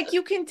 and like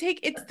you can take,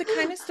 it's the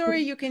kind of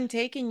story you can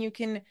take and you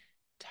can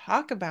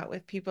talk about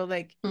with people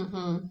like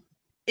Hmm.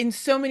 in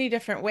so many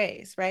different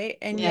ways, right?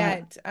 And Yeah.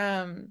 yet,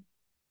 and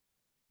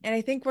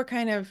I think we're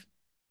kind of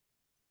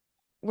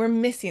we're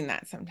missing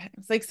that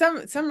sometimes. Like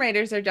some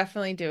writers are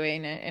definitely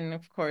doing it, and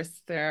of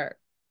course there are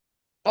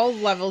all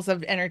levels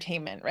of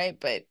entertainment, right?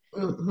 But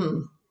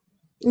Mhm.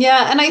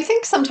 Yeah, and I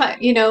think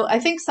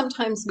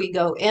sometimes we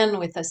go in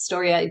with a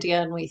story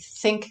idea and we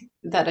think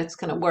that it's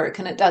going to work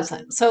and it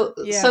doesn't. So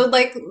yeah,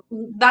 like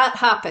that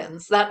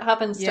happens. That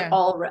happens to yeah,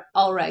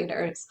 all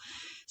writers.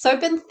 So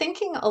I've been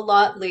thinking a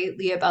lot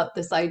lately about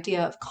this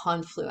idea of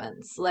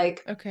confluence,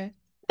 like okay.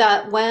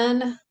 that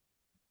when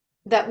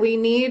that we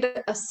need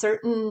a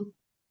certain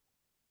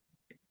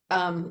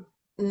um,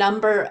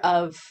 number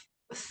of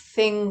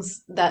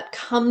things that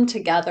come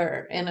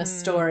together in a Mm,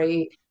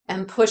 story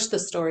and push the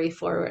story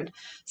forward.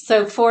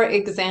 So, for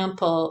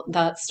example,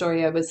 that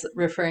story I was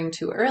referring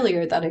to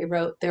earlier that I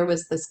wrote, there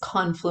was this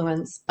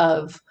confluence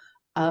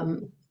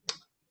um,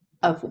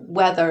 of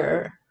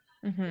weather,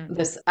 hmm.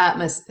 this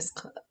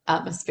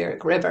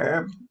atmospheric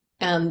river,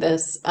 and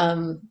this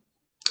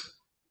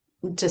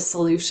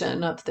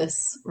dissolution of this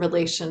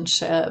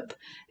relationship,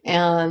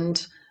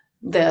 and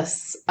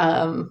this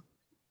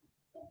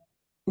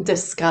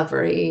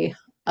discovery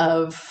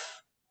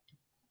of,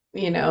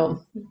 you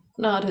know,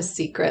 not a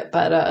secret,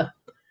 but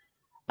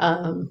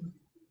um,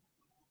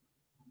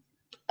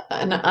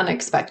 an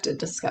unexpected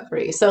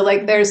discovery. So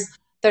like Hmm.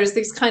 there's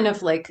these kind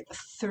of like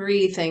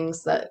three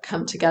things that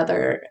come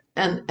together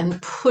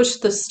and push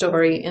the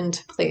story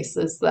into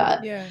places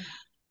that Yeah,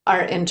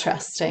 are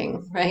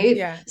interesting, right?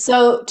 yeah.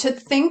 So to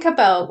think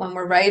about when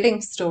we're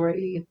writing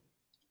story,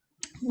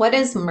 what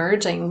is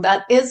merging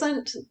that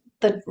isn't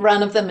the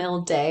run of the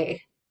mill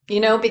day,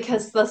 Hmm.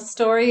 because the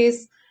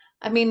stories,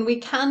 I mean, we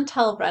can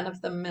tell run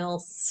of the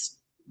mill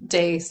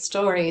day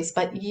stories,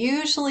 but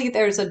usually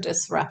there's a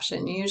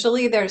disruption.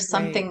 Usually there's Right.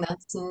 something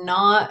that's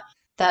not,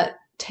 that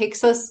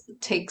takes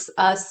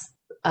us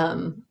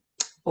um,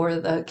 or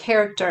the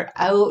character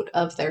out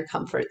of their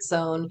comfort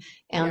zone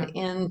and Yeah.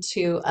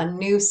 into a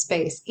new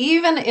space.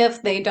 Even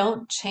if they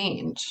don't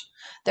change,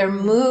 they're Hmm.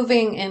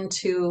 moving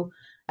into,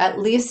 at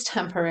least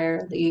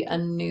temporarily, a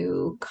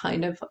new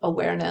kind of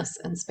awareness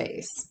and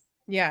space.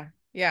 Yeah,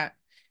 yeah.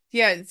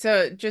 Yeah,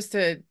 so just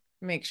to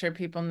make sure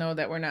people know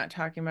that we're not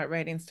talking about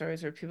writing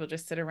stories where people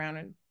just sit around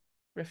and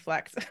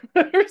reflect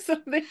or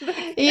something.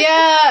 That's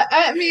Yeah,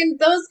 I mean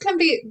those can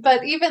be,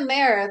 but even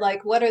there,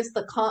 like what are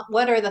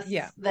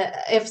yeah.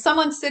 if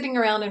someone's sitting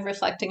around and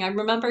reflecting, I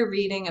remember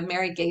reading a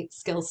Mary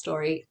Gateskill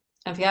story.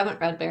 If you haven't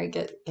read Mary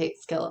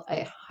Gateskill,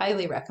 I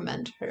highly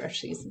recommend her.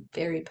 She's a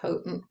very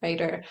potent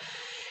writer.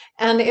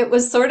 And it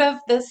was sort of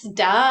this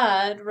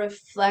dad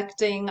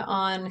reflecting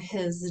on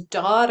his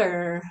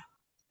daughter. I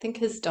think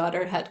his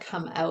daughter had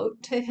come out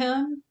to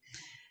him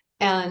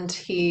and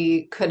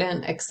he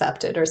couldn't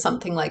accept it or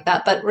something like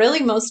that. But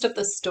really, most of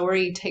the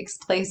story takes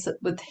place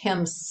with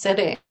him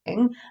sitting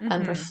and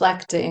Hmm.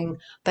 reflecting,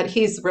 but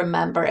he's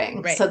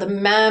remembering. Right. So the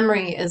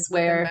memory is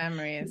The where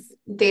memories.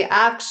 the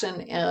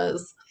action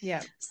is.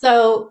 Yeah.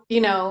 So,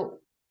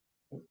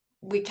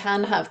 we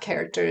can have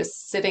characters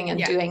sitting and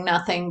Yeah. doing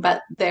nothing,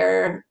 but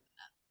they're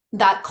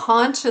that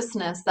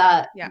consciousness,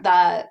 that Yeah.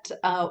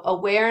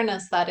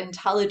 awareness, that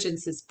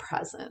intelligence is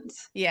present.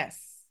 Yes.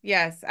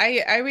 Yes.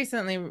 I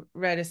recently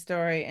read a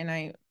story and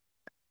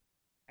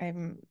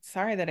I'm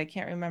sorry that I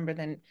can't remember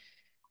the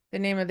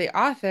name of the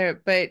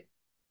author, but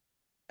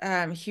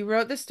he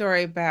wrote the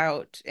story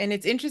about, and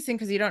it's interesting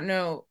because you don't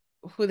know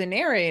who the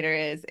narrator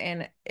is,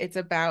 and it's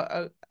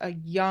about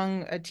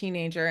a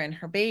teenager and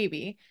her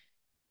baby,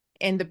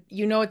 and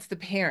it's the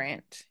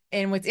parent.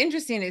 And what's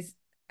interesting is,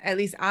 at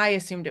least I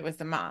assumed it was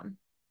the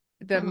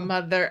Mhm.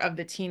 mother of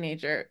the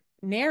teenager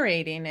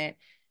narrating it.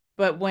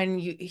 But when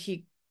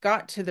he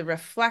got to the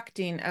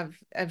reflecting of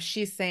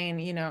she's saying,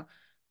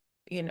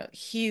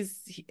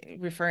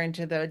 referring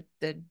to the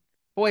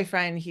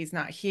boyfriend, he's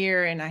not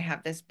here and I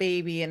have this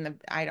baby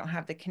and I don't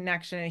have the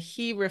connection. And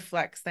he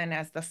reflects then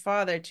as the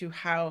father to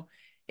how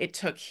it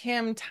took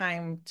him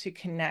time to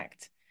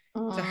connect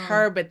to Mm,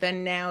 her, but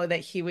then now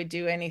that he would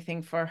do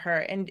anything for her.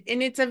 And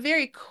it's a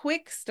very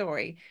quick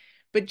story,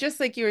 but just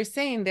like you were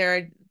saying,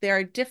 there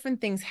are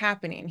different things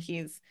happening.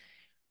 He's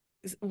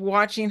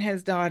watching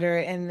his daughter,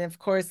 and of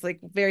course, like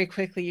very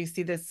quickly you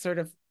see this sort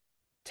of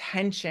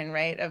tension,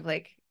 right? Of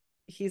like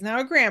he's now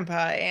a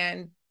grandpa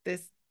and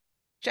this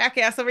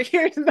jackass over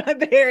here is not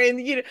there.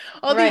 And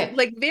all these, right.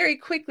 like very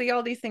quickly,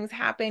 all these things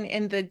happen.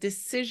 And the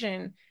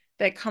decision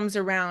that comes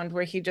around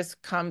where he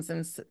just comes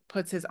and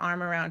puts his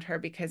arm around her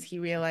because he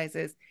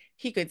realizes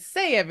he could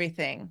say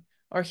everything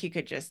or he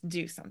could just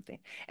do something.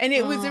 And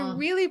it was a Mm,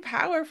 really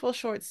powerful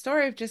short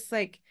story of just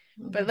like,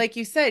 but mm, like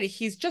you said,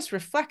 he's just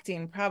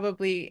reflecting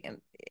probably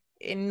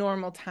in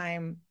normal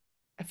time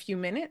a few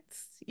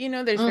minutes.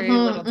 There's very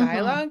little mhm, mhm,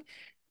 dialogue,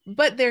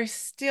 but there's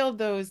still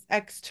those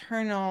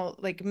external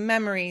like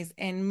memories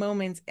and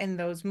moments, and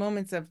those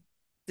moments of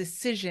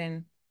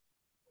decision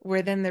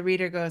where then the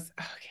reader goes,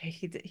 okay,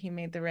 he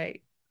made the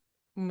right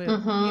move,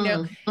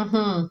 mhm,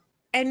 mhm.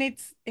 and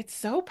it's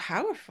so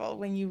powerful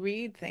when you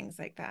read things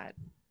like that.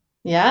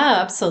 Yeah,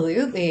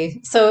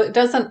 absolutely. So it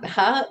doesn't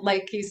have,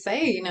 like you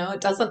say,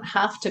 it doesn't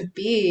have to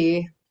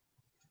be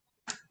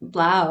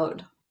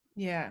loud.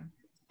 Yeah.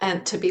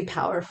 and to be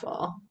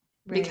powerful.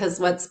 Right. Because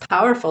what's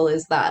powerful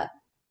is that,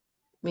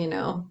 you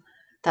know,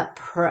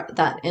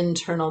 that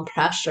internal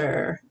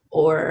pressure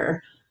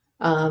or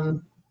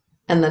um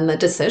and then the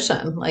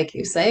decision, like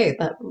you say,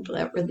 that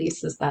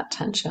releases that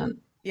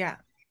tension. Yeah.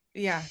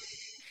 Yeah.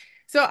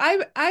 So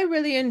I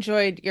really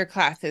enjoyed your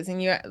classes,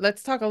 and you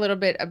let's talk a little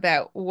bit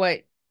about what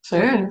you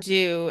Sure.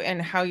 do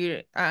and how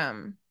you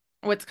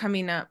what's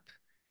coming up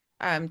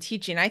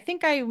teaching. I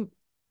think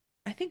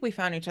we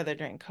found each other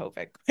during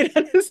COVID, quite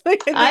honestly.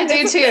 I I think do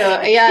that's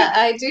too. Yeah,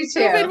 I do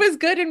COVID too. was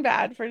good and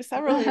bad for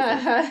several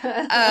reasons.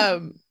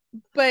 Um,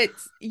 but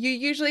you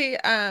usually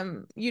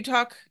you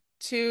talk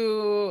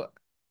to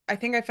I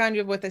think I found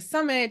you with a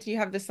summit. You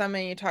have the summit,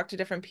 and you talk to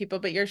different people,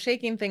 but you're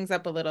shaking things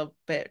up a little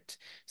bit.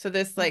 So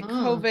this like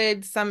Mhm.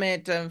 COVID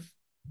summit of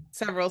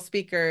several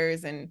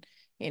speakers and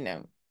you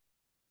know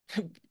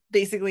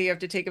basically you have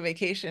to take a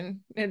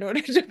vacation in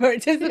order to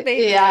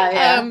participate. Yeah,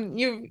 yeah.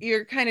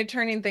 You're kind of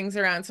turning things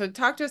around. So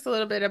talk to us a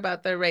little bit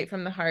about the Right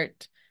from the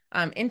Heart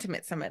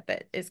Intimate Summit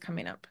that is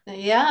coming up.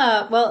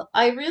 Yeah, well,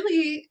 I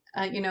really,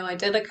 I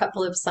did a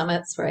couple of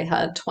summits where I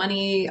had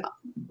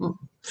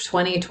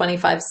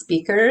 25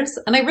 speakers,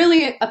 and I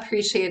really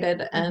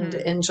appreciated and Hmm.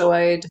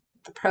 enjoyed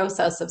the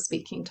process of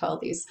speaking to all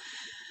these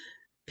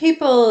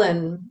people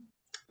and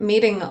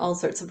meeting all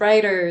sorts of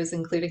writers,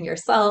 including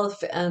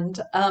yourself.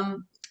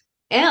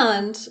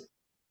 And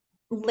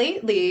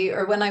lately,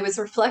 or when I was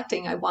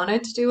reflecting, I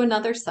wanted to do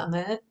another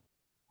summit,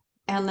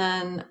 and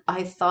then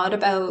I thought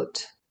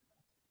about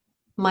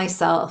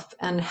myself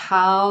and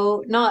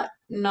how not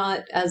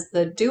as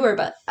the doer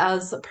but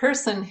as a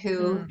person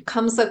who Mm,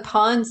 comes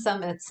upon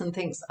summits and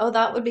thinks, oh,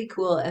 that would be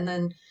cool, and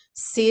then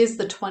sees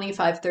the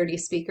 25, 30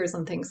 speakers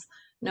and thinks,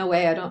 no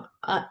way, I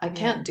yeah.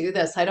 can't do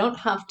this, I don't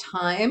have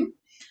time,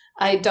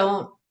 I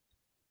don't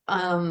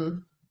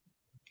um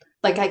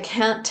like I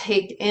can't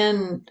take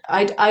in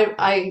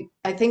I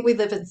think we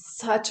live in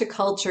such a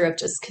culture of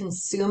just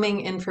consuming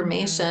Hmm.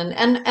 information,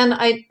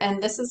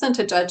 and this isn't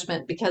a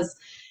judgment, because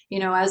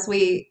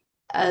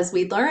as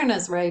we learn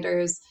as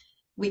writers,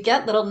 we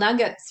get little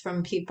nuggets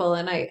from people,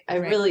 and I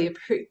Right. really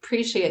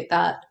appreciate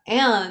that.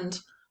 And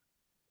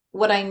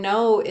what I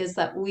know is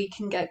that we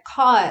can get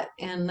caught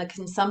in the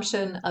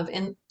consumption of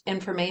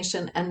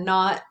information and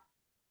not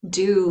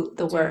do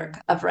the work Do.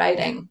 of Yeah.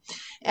 writing.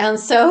 And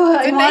so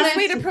It's I a nice wanted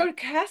way to to.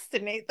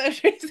 procrastinate, though,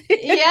 Tracy.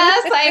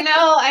 Yes, I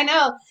know, I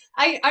know.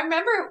 I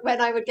remember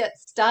when I would get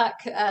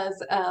stuck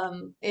as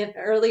in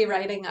early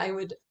writing, I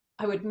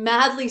would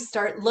madly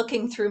start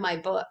looking through my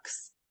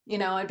books.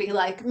 I'd be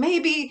like,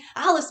 maybe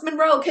Alice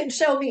Munro can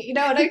show me, and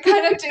I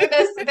kind of do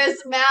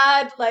this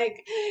mad,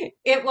 like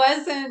it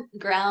wasn't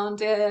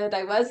grounded.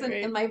 I wasn't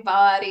in Right. my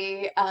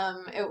body.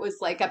 It was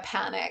like a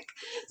panic.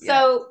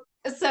 Yeah.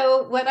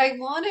 So what I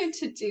wanted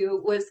to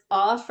do was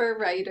offer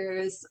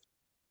writers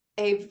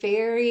a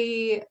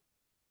very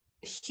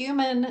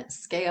human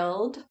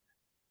scaled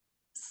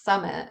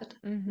summit,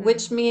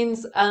 which Hmm.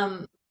 means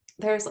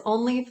there's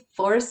only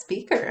four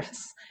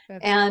speakers.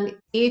 That's And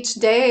each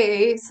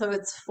day, so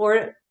it's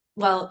four,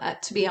 well,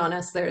 to be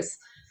honest, there's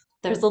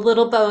a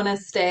little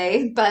bonus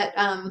day, but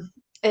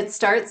it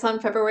starts on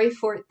February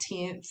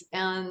 14th,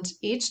 and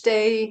each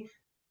day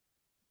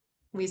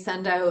we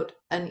send out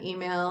an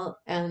email,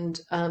 and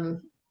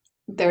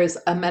there's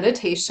a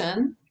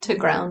meditation to hmm.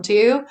 ground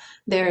you.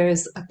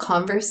 There's a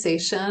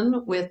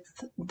conversation with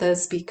the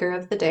speaker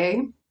of the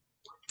day.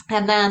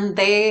 And then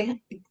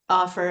they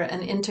offer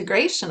an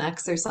integration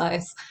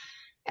exercise.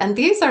 And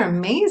these are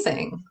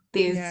amazing,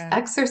 these Yeah.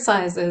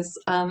 exercises,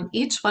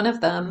 each one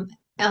of them.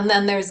 And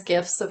then there's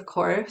gifts, of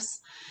course.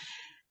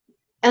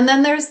 And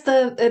then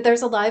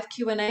there's a live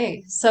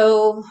Q&A.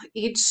 So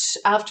each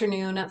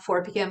afternoon at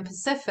 4 p.m.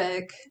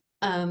 Pacific,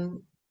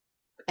 um,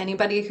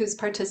 anybody who's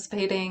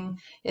participating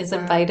is Wow.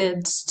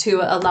 invited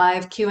to a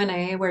live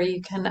Q&A where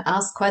you can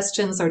ask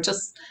questions or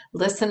just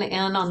listen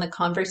in on the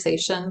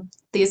conversation.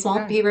 These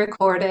won't Yeah. be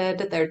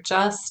recorded. They're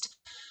just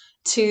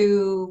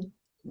to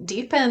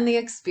deepen the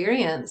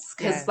experience,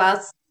 because Yes.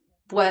 that's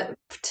what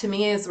to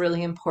me is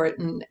really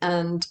important.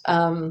 And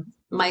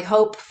my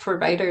hope for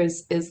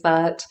writers is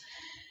that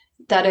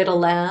it'll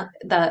land,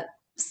 that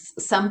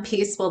some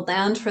piece will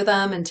land for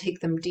them and take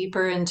them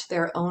deeper into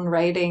their own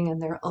writing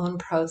and their own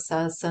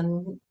process,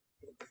 and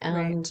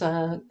Right.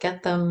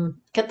 get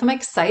them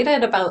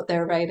excited about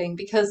their writing,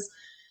 because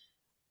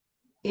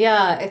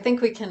yeah, I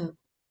think we can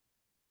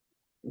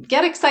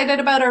get excited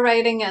about our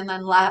writing and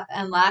then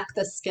lack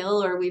the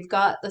skill, or we've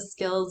got the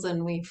skills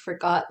and we've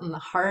forgotten the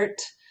heart.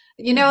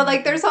 Like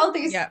Hmm. there's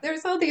Yeah.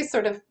 all these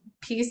sort of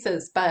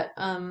pieces, but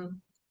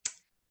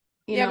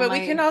Yeah, but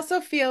we can my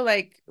also feel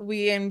like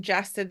we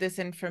ingested this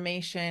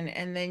information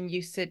and then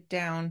you sit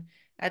down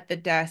at the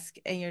desk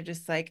and you're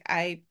just like,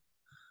 I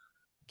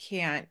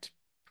can't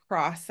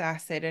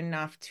process it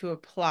enough to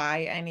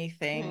apply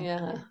anything.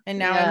 yeah, And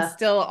now I'm yeah.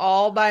 still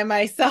all by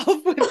myself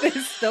with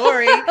this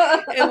story.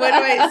 And what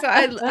do I, so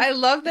I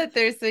love that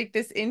there's like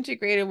this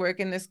integrated work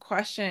and this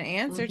question and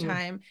answer Hmm.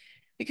 time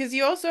because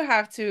you also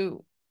have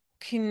to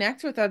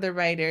connect with other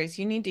writers.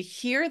 You need to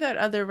hear that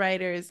other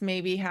writers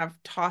maybe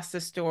have tossed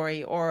a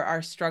story or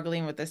are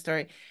struggling with a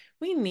story.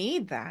 We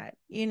need that.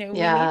 We need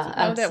Yeah, to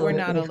know that we're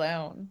not absolutely.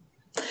 alone.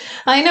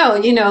 I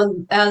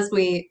know, as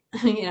we,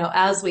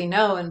 as we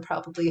know and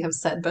probably have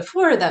said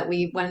before, that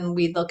when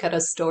we look at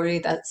a story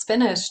that's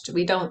finished,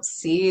 we don't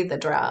see the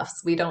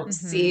drafts. We don't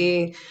Hmm.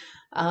 see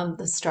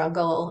the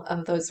struggle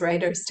of those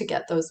writers to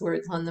get those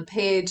words on the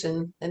page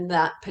in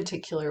that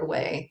particular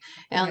way.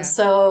 And Yeah.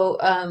 so,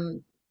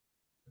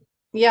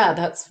 yeah,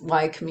 that's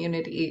why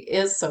community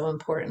is so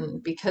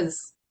important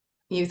because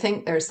you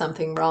think there's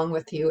something wrong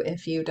with you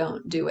if you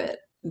don't do it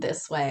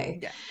this way.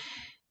 Yeah.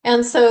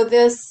 And so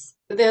this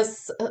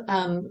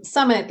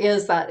summit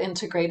is that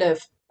integrative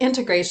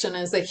integration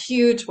is a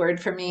huge word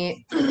for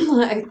me.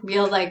 I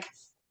feel like,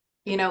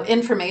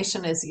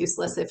 information is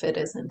useless if it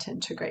isn't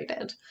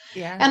integrated.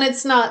 Yeah. And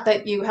it's not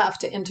that you have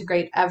to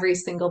integrate every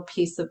single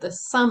piece of the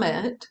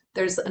summit.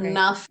 There's Right.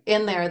 enough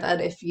in there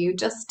that if you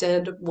just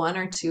did one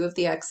or two of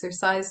the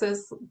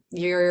exercises,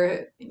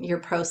 your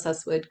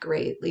process would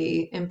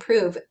greatly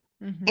improve.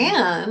 Hmm.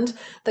 And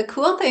the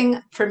cool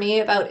thing for me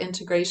about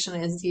integration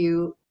is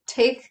you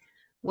take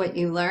what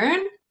you learn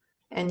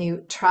and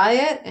you try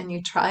it and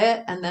you try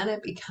it, and then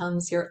it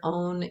becomes your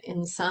own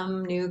in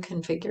some new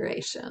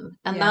configuration.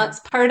 And Yeah. that's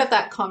part of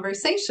that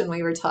conversation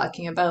we were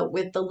talking about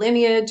with the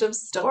lineage of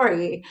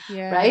story,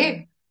 Yeah.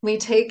 right? We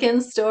take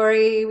in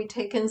story,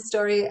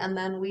 and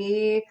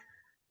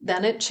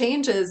then it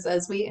changes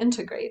as we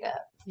integrate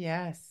it.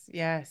 Yes.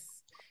 Yes.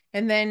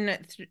 And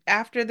then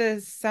after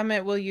the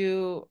summit, are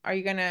you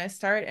going to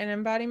start an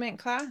embodiment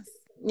class?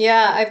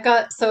 Yeah, I've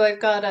got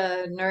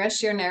a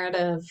Nourish Your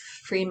Narrative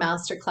free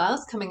masterclass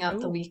coming up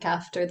the Oh, week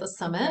after the okay.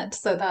 summit.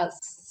 So that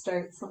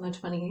starts on the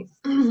 20.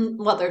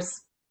 Well, there's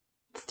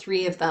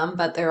three of them,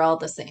 but they're all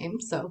the same.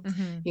 So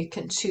Hmm. you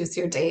can choose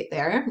your date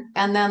there.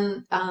 And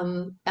then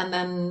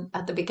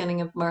at the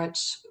beginning of March,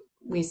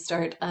 we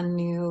start a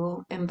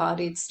new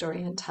Embodied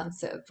Story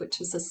Intensive, which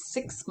is a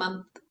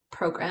 6-month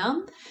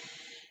program.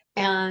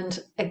 And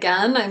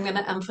again, I'm going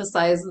to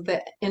emphasize the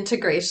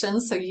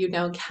integration. So,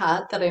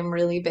 Kat, that I'm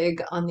really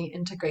big on the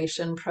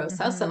integration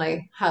process, and Hmm.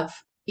 I have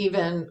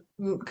even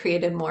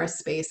created more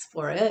space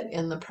for it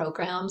in the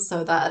program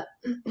so that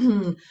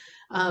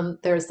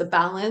there's a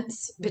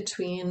balance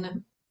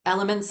between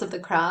elements of the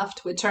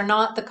craft, which are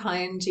not the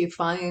kind you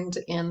find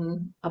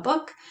in a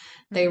book.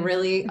 They Hmm.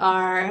 really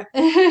are,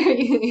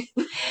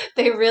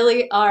 they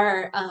really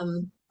are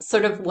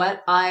sort of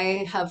what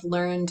I have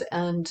learned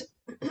and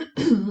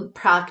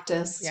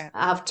practiced Yeah.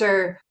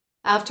 after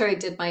I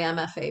did my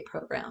MFA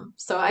program.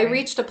 So I Right.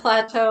 reached a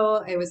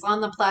plateau. I was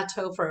on the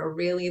plateau for a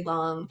really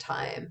long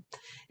time,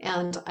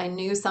 and I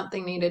knew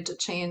something needed to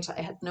change.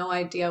 I had no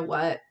idea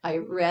what. I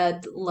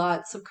read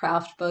lots of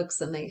craft books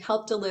and they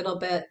helped a little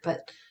bit,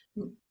 but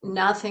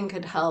nothing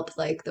could help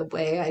like the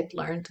way I'd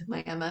learned in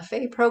my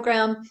MFA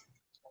program.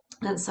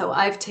 And so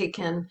I've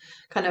taken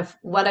kind of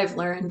what I've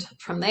learned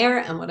from there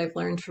and what I've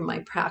learned from my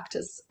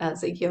practice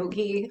as a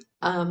yogi,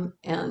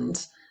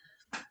 and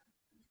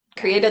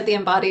created Yes. the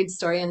Embodied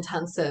Story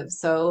Intensive.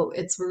 So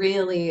it's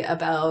really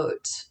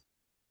about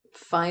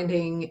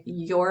finding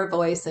your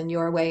voice and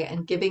your way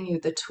and giving you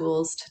the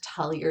tools to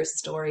tell your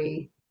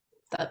story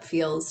that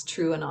feels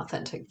true and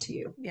authentic to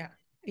you. Yeah.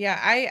 Yeah.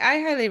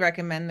 I highly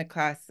recommend the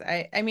class.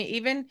 I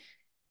mean,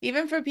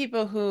 even for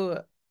people who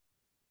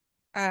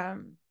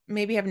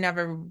maybe have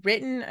never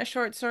written a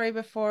short story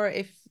before,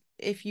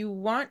 if you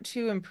want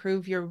to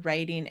improve your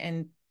writing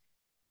and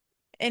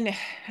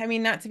I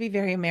mean, not to be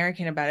very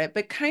American about it,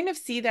 but kind of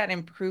see that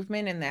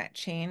improvement and that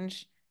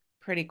change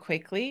pretty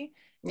quickly.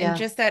 And Yeah.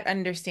 just that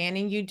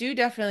understanding, you do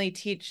definitely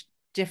teach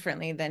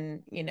differently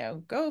than,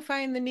 go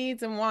find the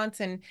needs and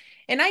wants. And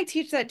I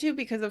teach that too,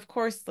 because of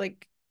course,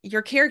 like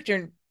your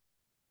character,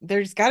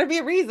 there's got to be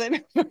a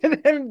reason for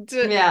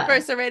Yeah.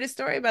 us to write a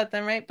story about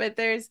them, right? But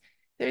there's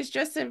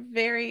just a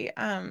very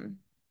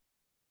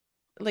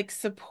like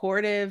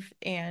supportive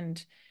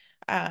and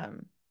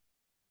um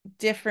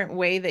different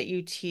way that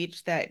you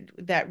teach that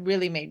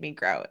really made me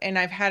grow. And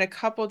I've had a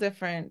couple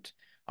different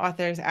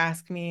authors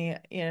ask me,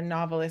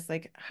 novelists,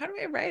 like, how do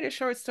I write a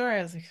short story?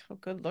 I was like, oh,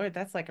 good Lord,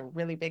 that's like a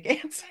really big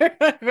answer.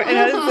 And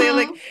I was saying,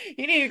 like, Hmm.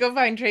 you need to go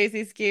find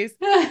Traci Skuce.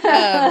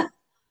 Um,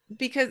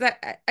 because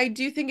I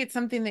do think it's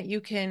something that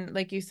you can,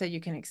 like you said,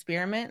 you can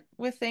experiment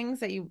with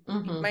things that you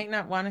Hmm. might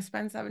not want to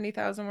spend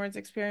 70,000 words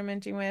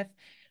experimenting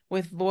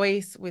with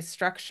voice, with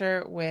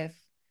structure, with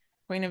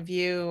point of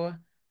view.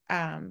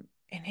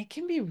 And it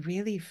can be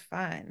really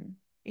fun.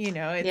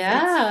 It's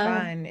Yeah.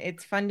 fun.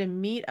 It's fun to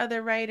meet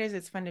other writers.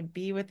 It's fun to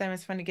be with them.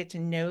 It's fun to get to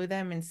know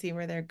them and see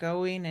where they're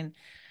going. And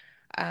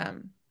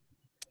um,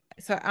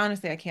 so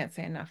honestly, I can't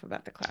say enough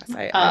about the class.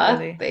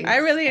 I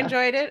Thanks. really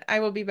enjoyed it. I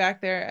will be back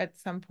there at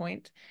some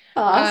point.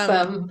 Um,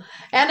 Awesome.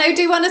 And I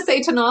do want to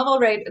say to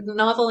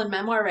novel and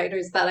memoir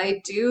writers that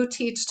I do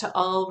teach to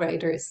all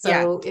writers.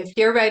 yeah, So if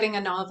you're writing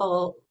a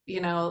novel,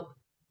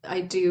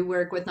 I do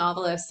work with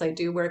novelists. I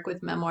do work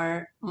with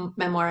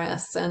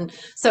memoirists, and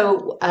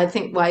so I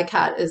think why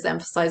Kat is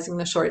emphasizing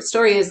the short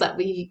story is that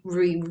we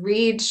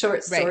read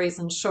short Right. stories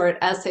and short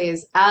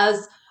essays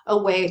as a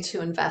way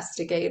to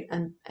investigate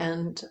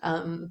and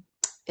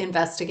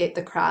investigate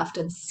the craft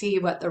and see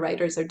what the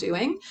writers are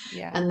doing,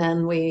 Yeah. and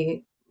then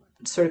we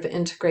sort of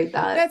integrate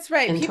that That's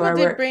right. into People our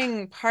did work.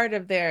 bring part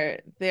of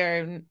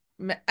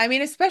I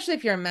mean, especially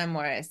if you're a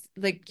memoirist,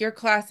 like your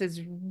class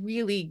is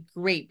really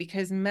great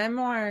because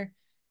memoir,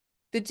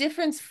 the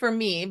difference for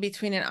me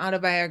between an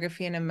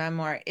autobiography and a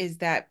memoir is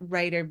that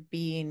writer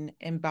being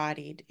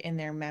embodied in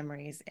their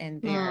memories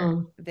and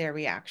Mm, their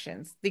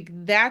reactions. Like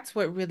that's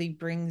what really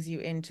brings you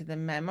into the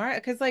memoir.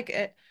 Because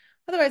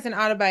otherwise, an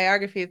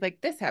autobiography is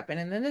like this happened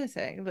and then this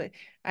happened. Like,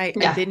 I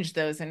yeah. binged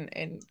those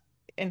in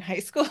high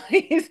school,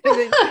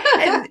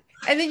 and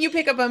and then you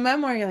pick up a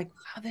memoir, you're like,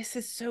 wow, this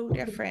is so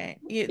different.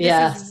 This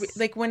is Yes.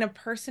 like when a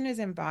person is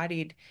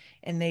embodied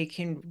and they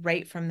can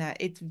write from that,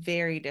 it's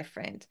very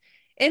different.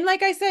 And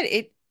like I said,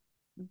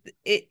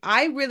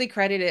 I really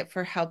credit it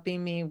for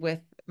helping me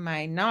with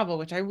my novel,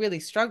 which I really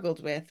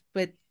struggled with,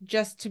 but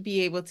just to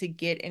be able to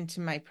get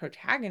into my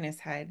protagonist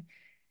head,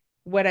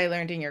 what I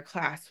learned in your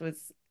class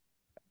was,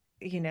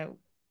 you know,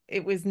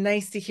 it was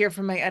nice to hear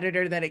from my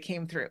editor that it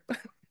came through.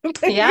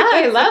 Yeah, Like,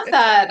 I love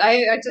that.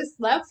 I just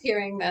love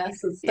hearing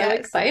this. It's so yes.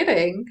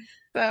 exciting.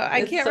 So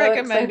I It's can't so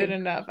recommend it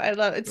exciting. enough. I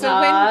love it. So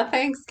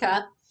Thanks,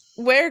 Kat.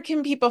 where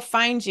can people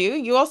find you?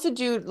 You also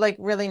do like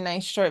really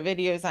nice short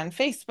videos on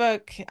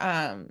Facebook,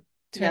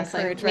 to Yes,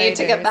 I encourage need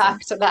to get writers. back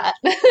to that.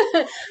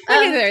 I did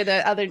Um, there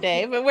the other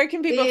day, but where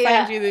can people find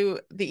yeah. you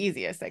the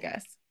easiest, I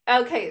guess?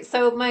 Okay,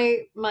 so my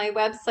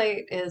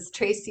website is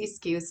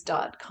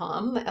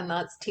tracyskuce.com, and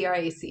that's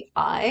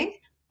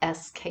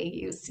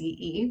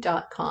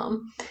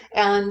TraciSkuce.com.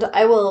 And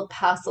I will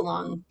pass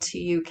along to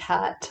you,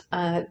 Kat,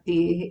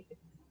 the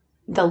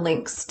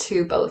links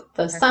to both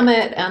the Perfect.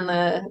 summit and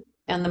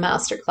the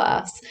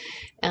masterclass,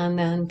 and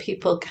then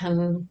people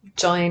can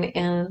join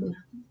in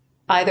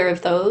either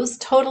of those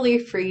totally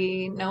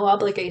free, no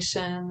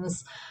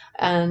obligations,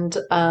 and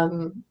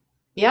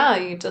yeah,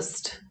 you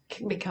just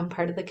can become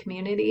part of the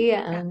community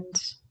Yeah. and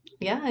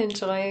yeah,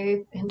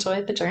 enjoy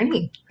the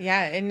journey.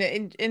 Yeah,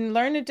 and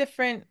learn a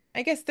different,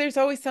 I guess there's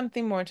always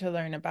something more to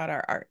learn about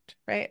our art,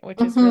 right?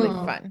 Which is really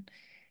Hmm. fun.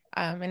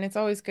 And it's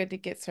always good to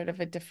get sort of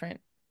a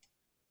different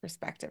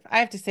perspective. I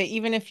have to say,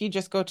 even if you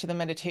just go to the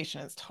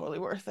meditation, it's totally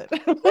worth it.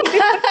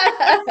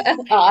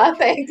 Aw,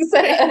 thanks.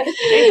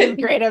 Tracy's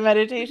great at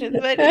meditations.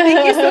 But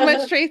thank you so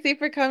much, Tracy,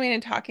 for coming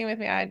and talking with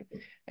me.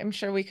 I'm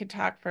sure we could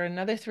talk for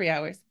another 3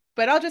 hours,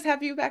 but I'll just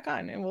have you back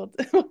on and we'll,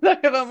 we'll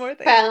talk about more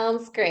things.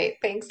 Sounds great.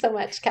 Thanks so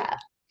much, Kat.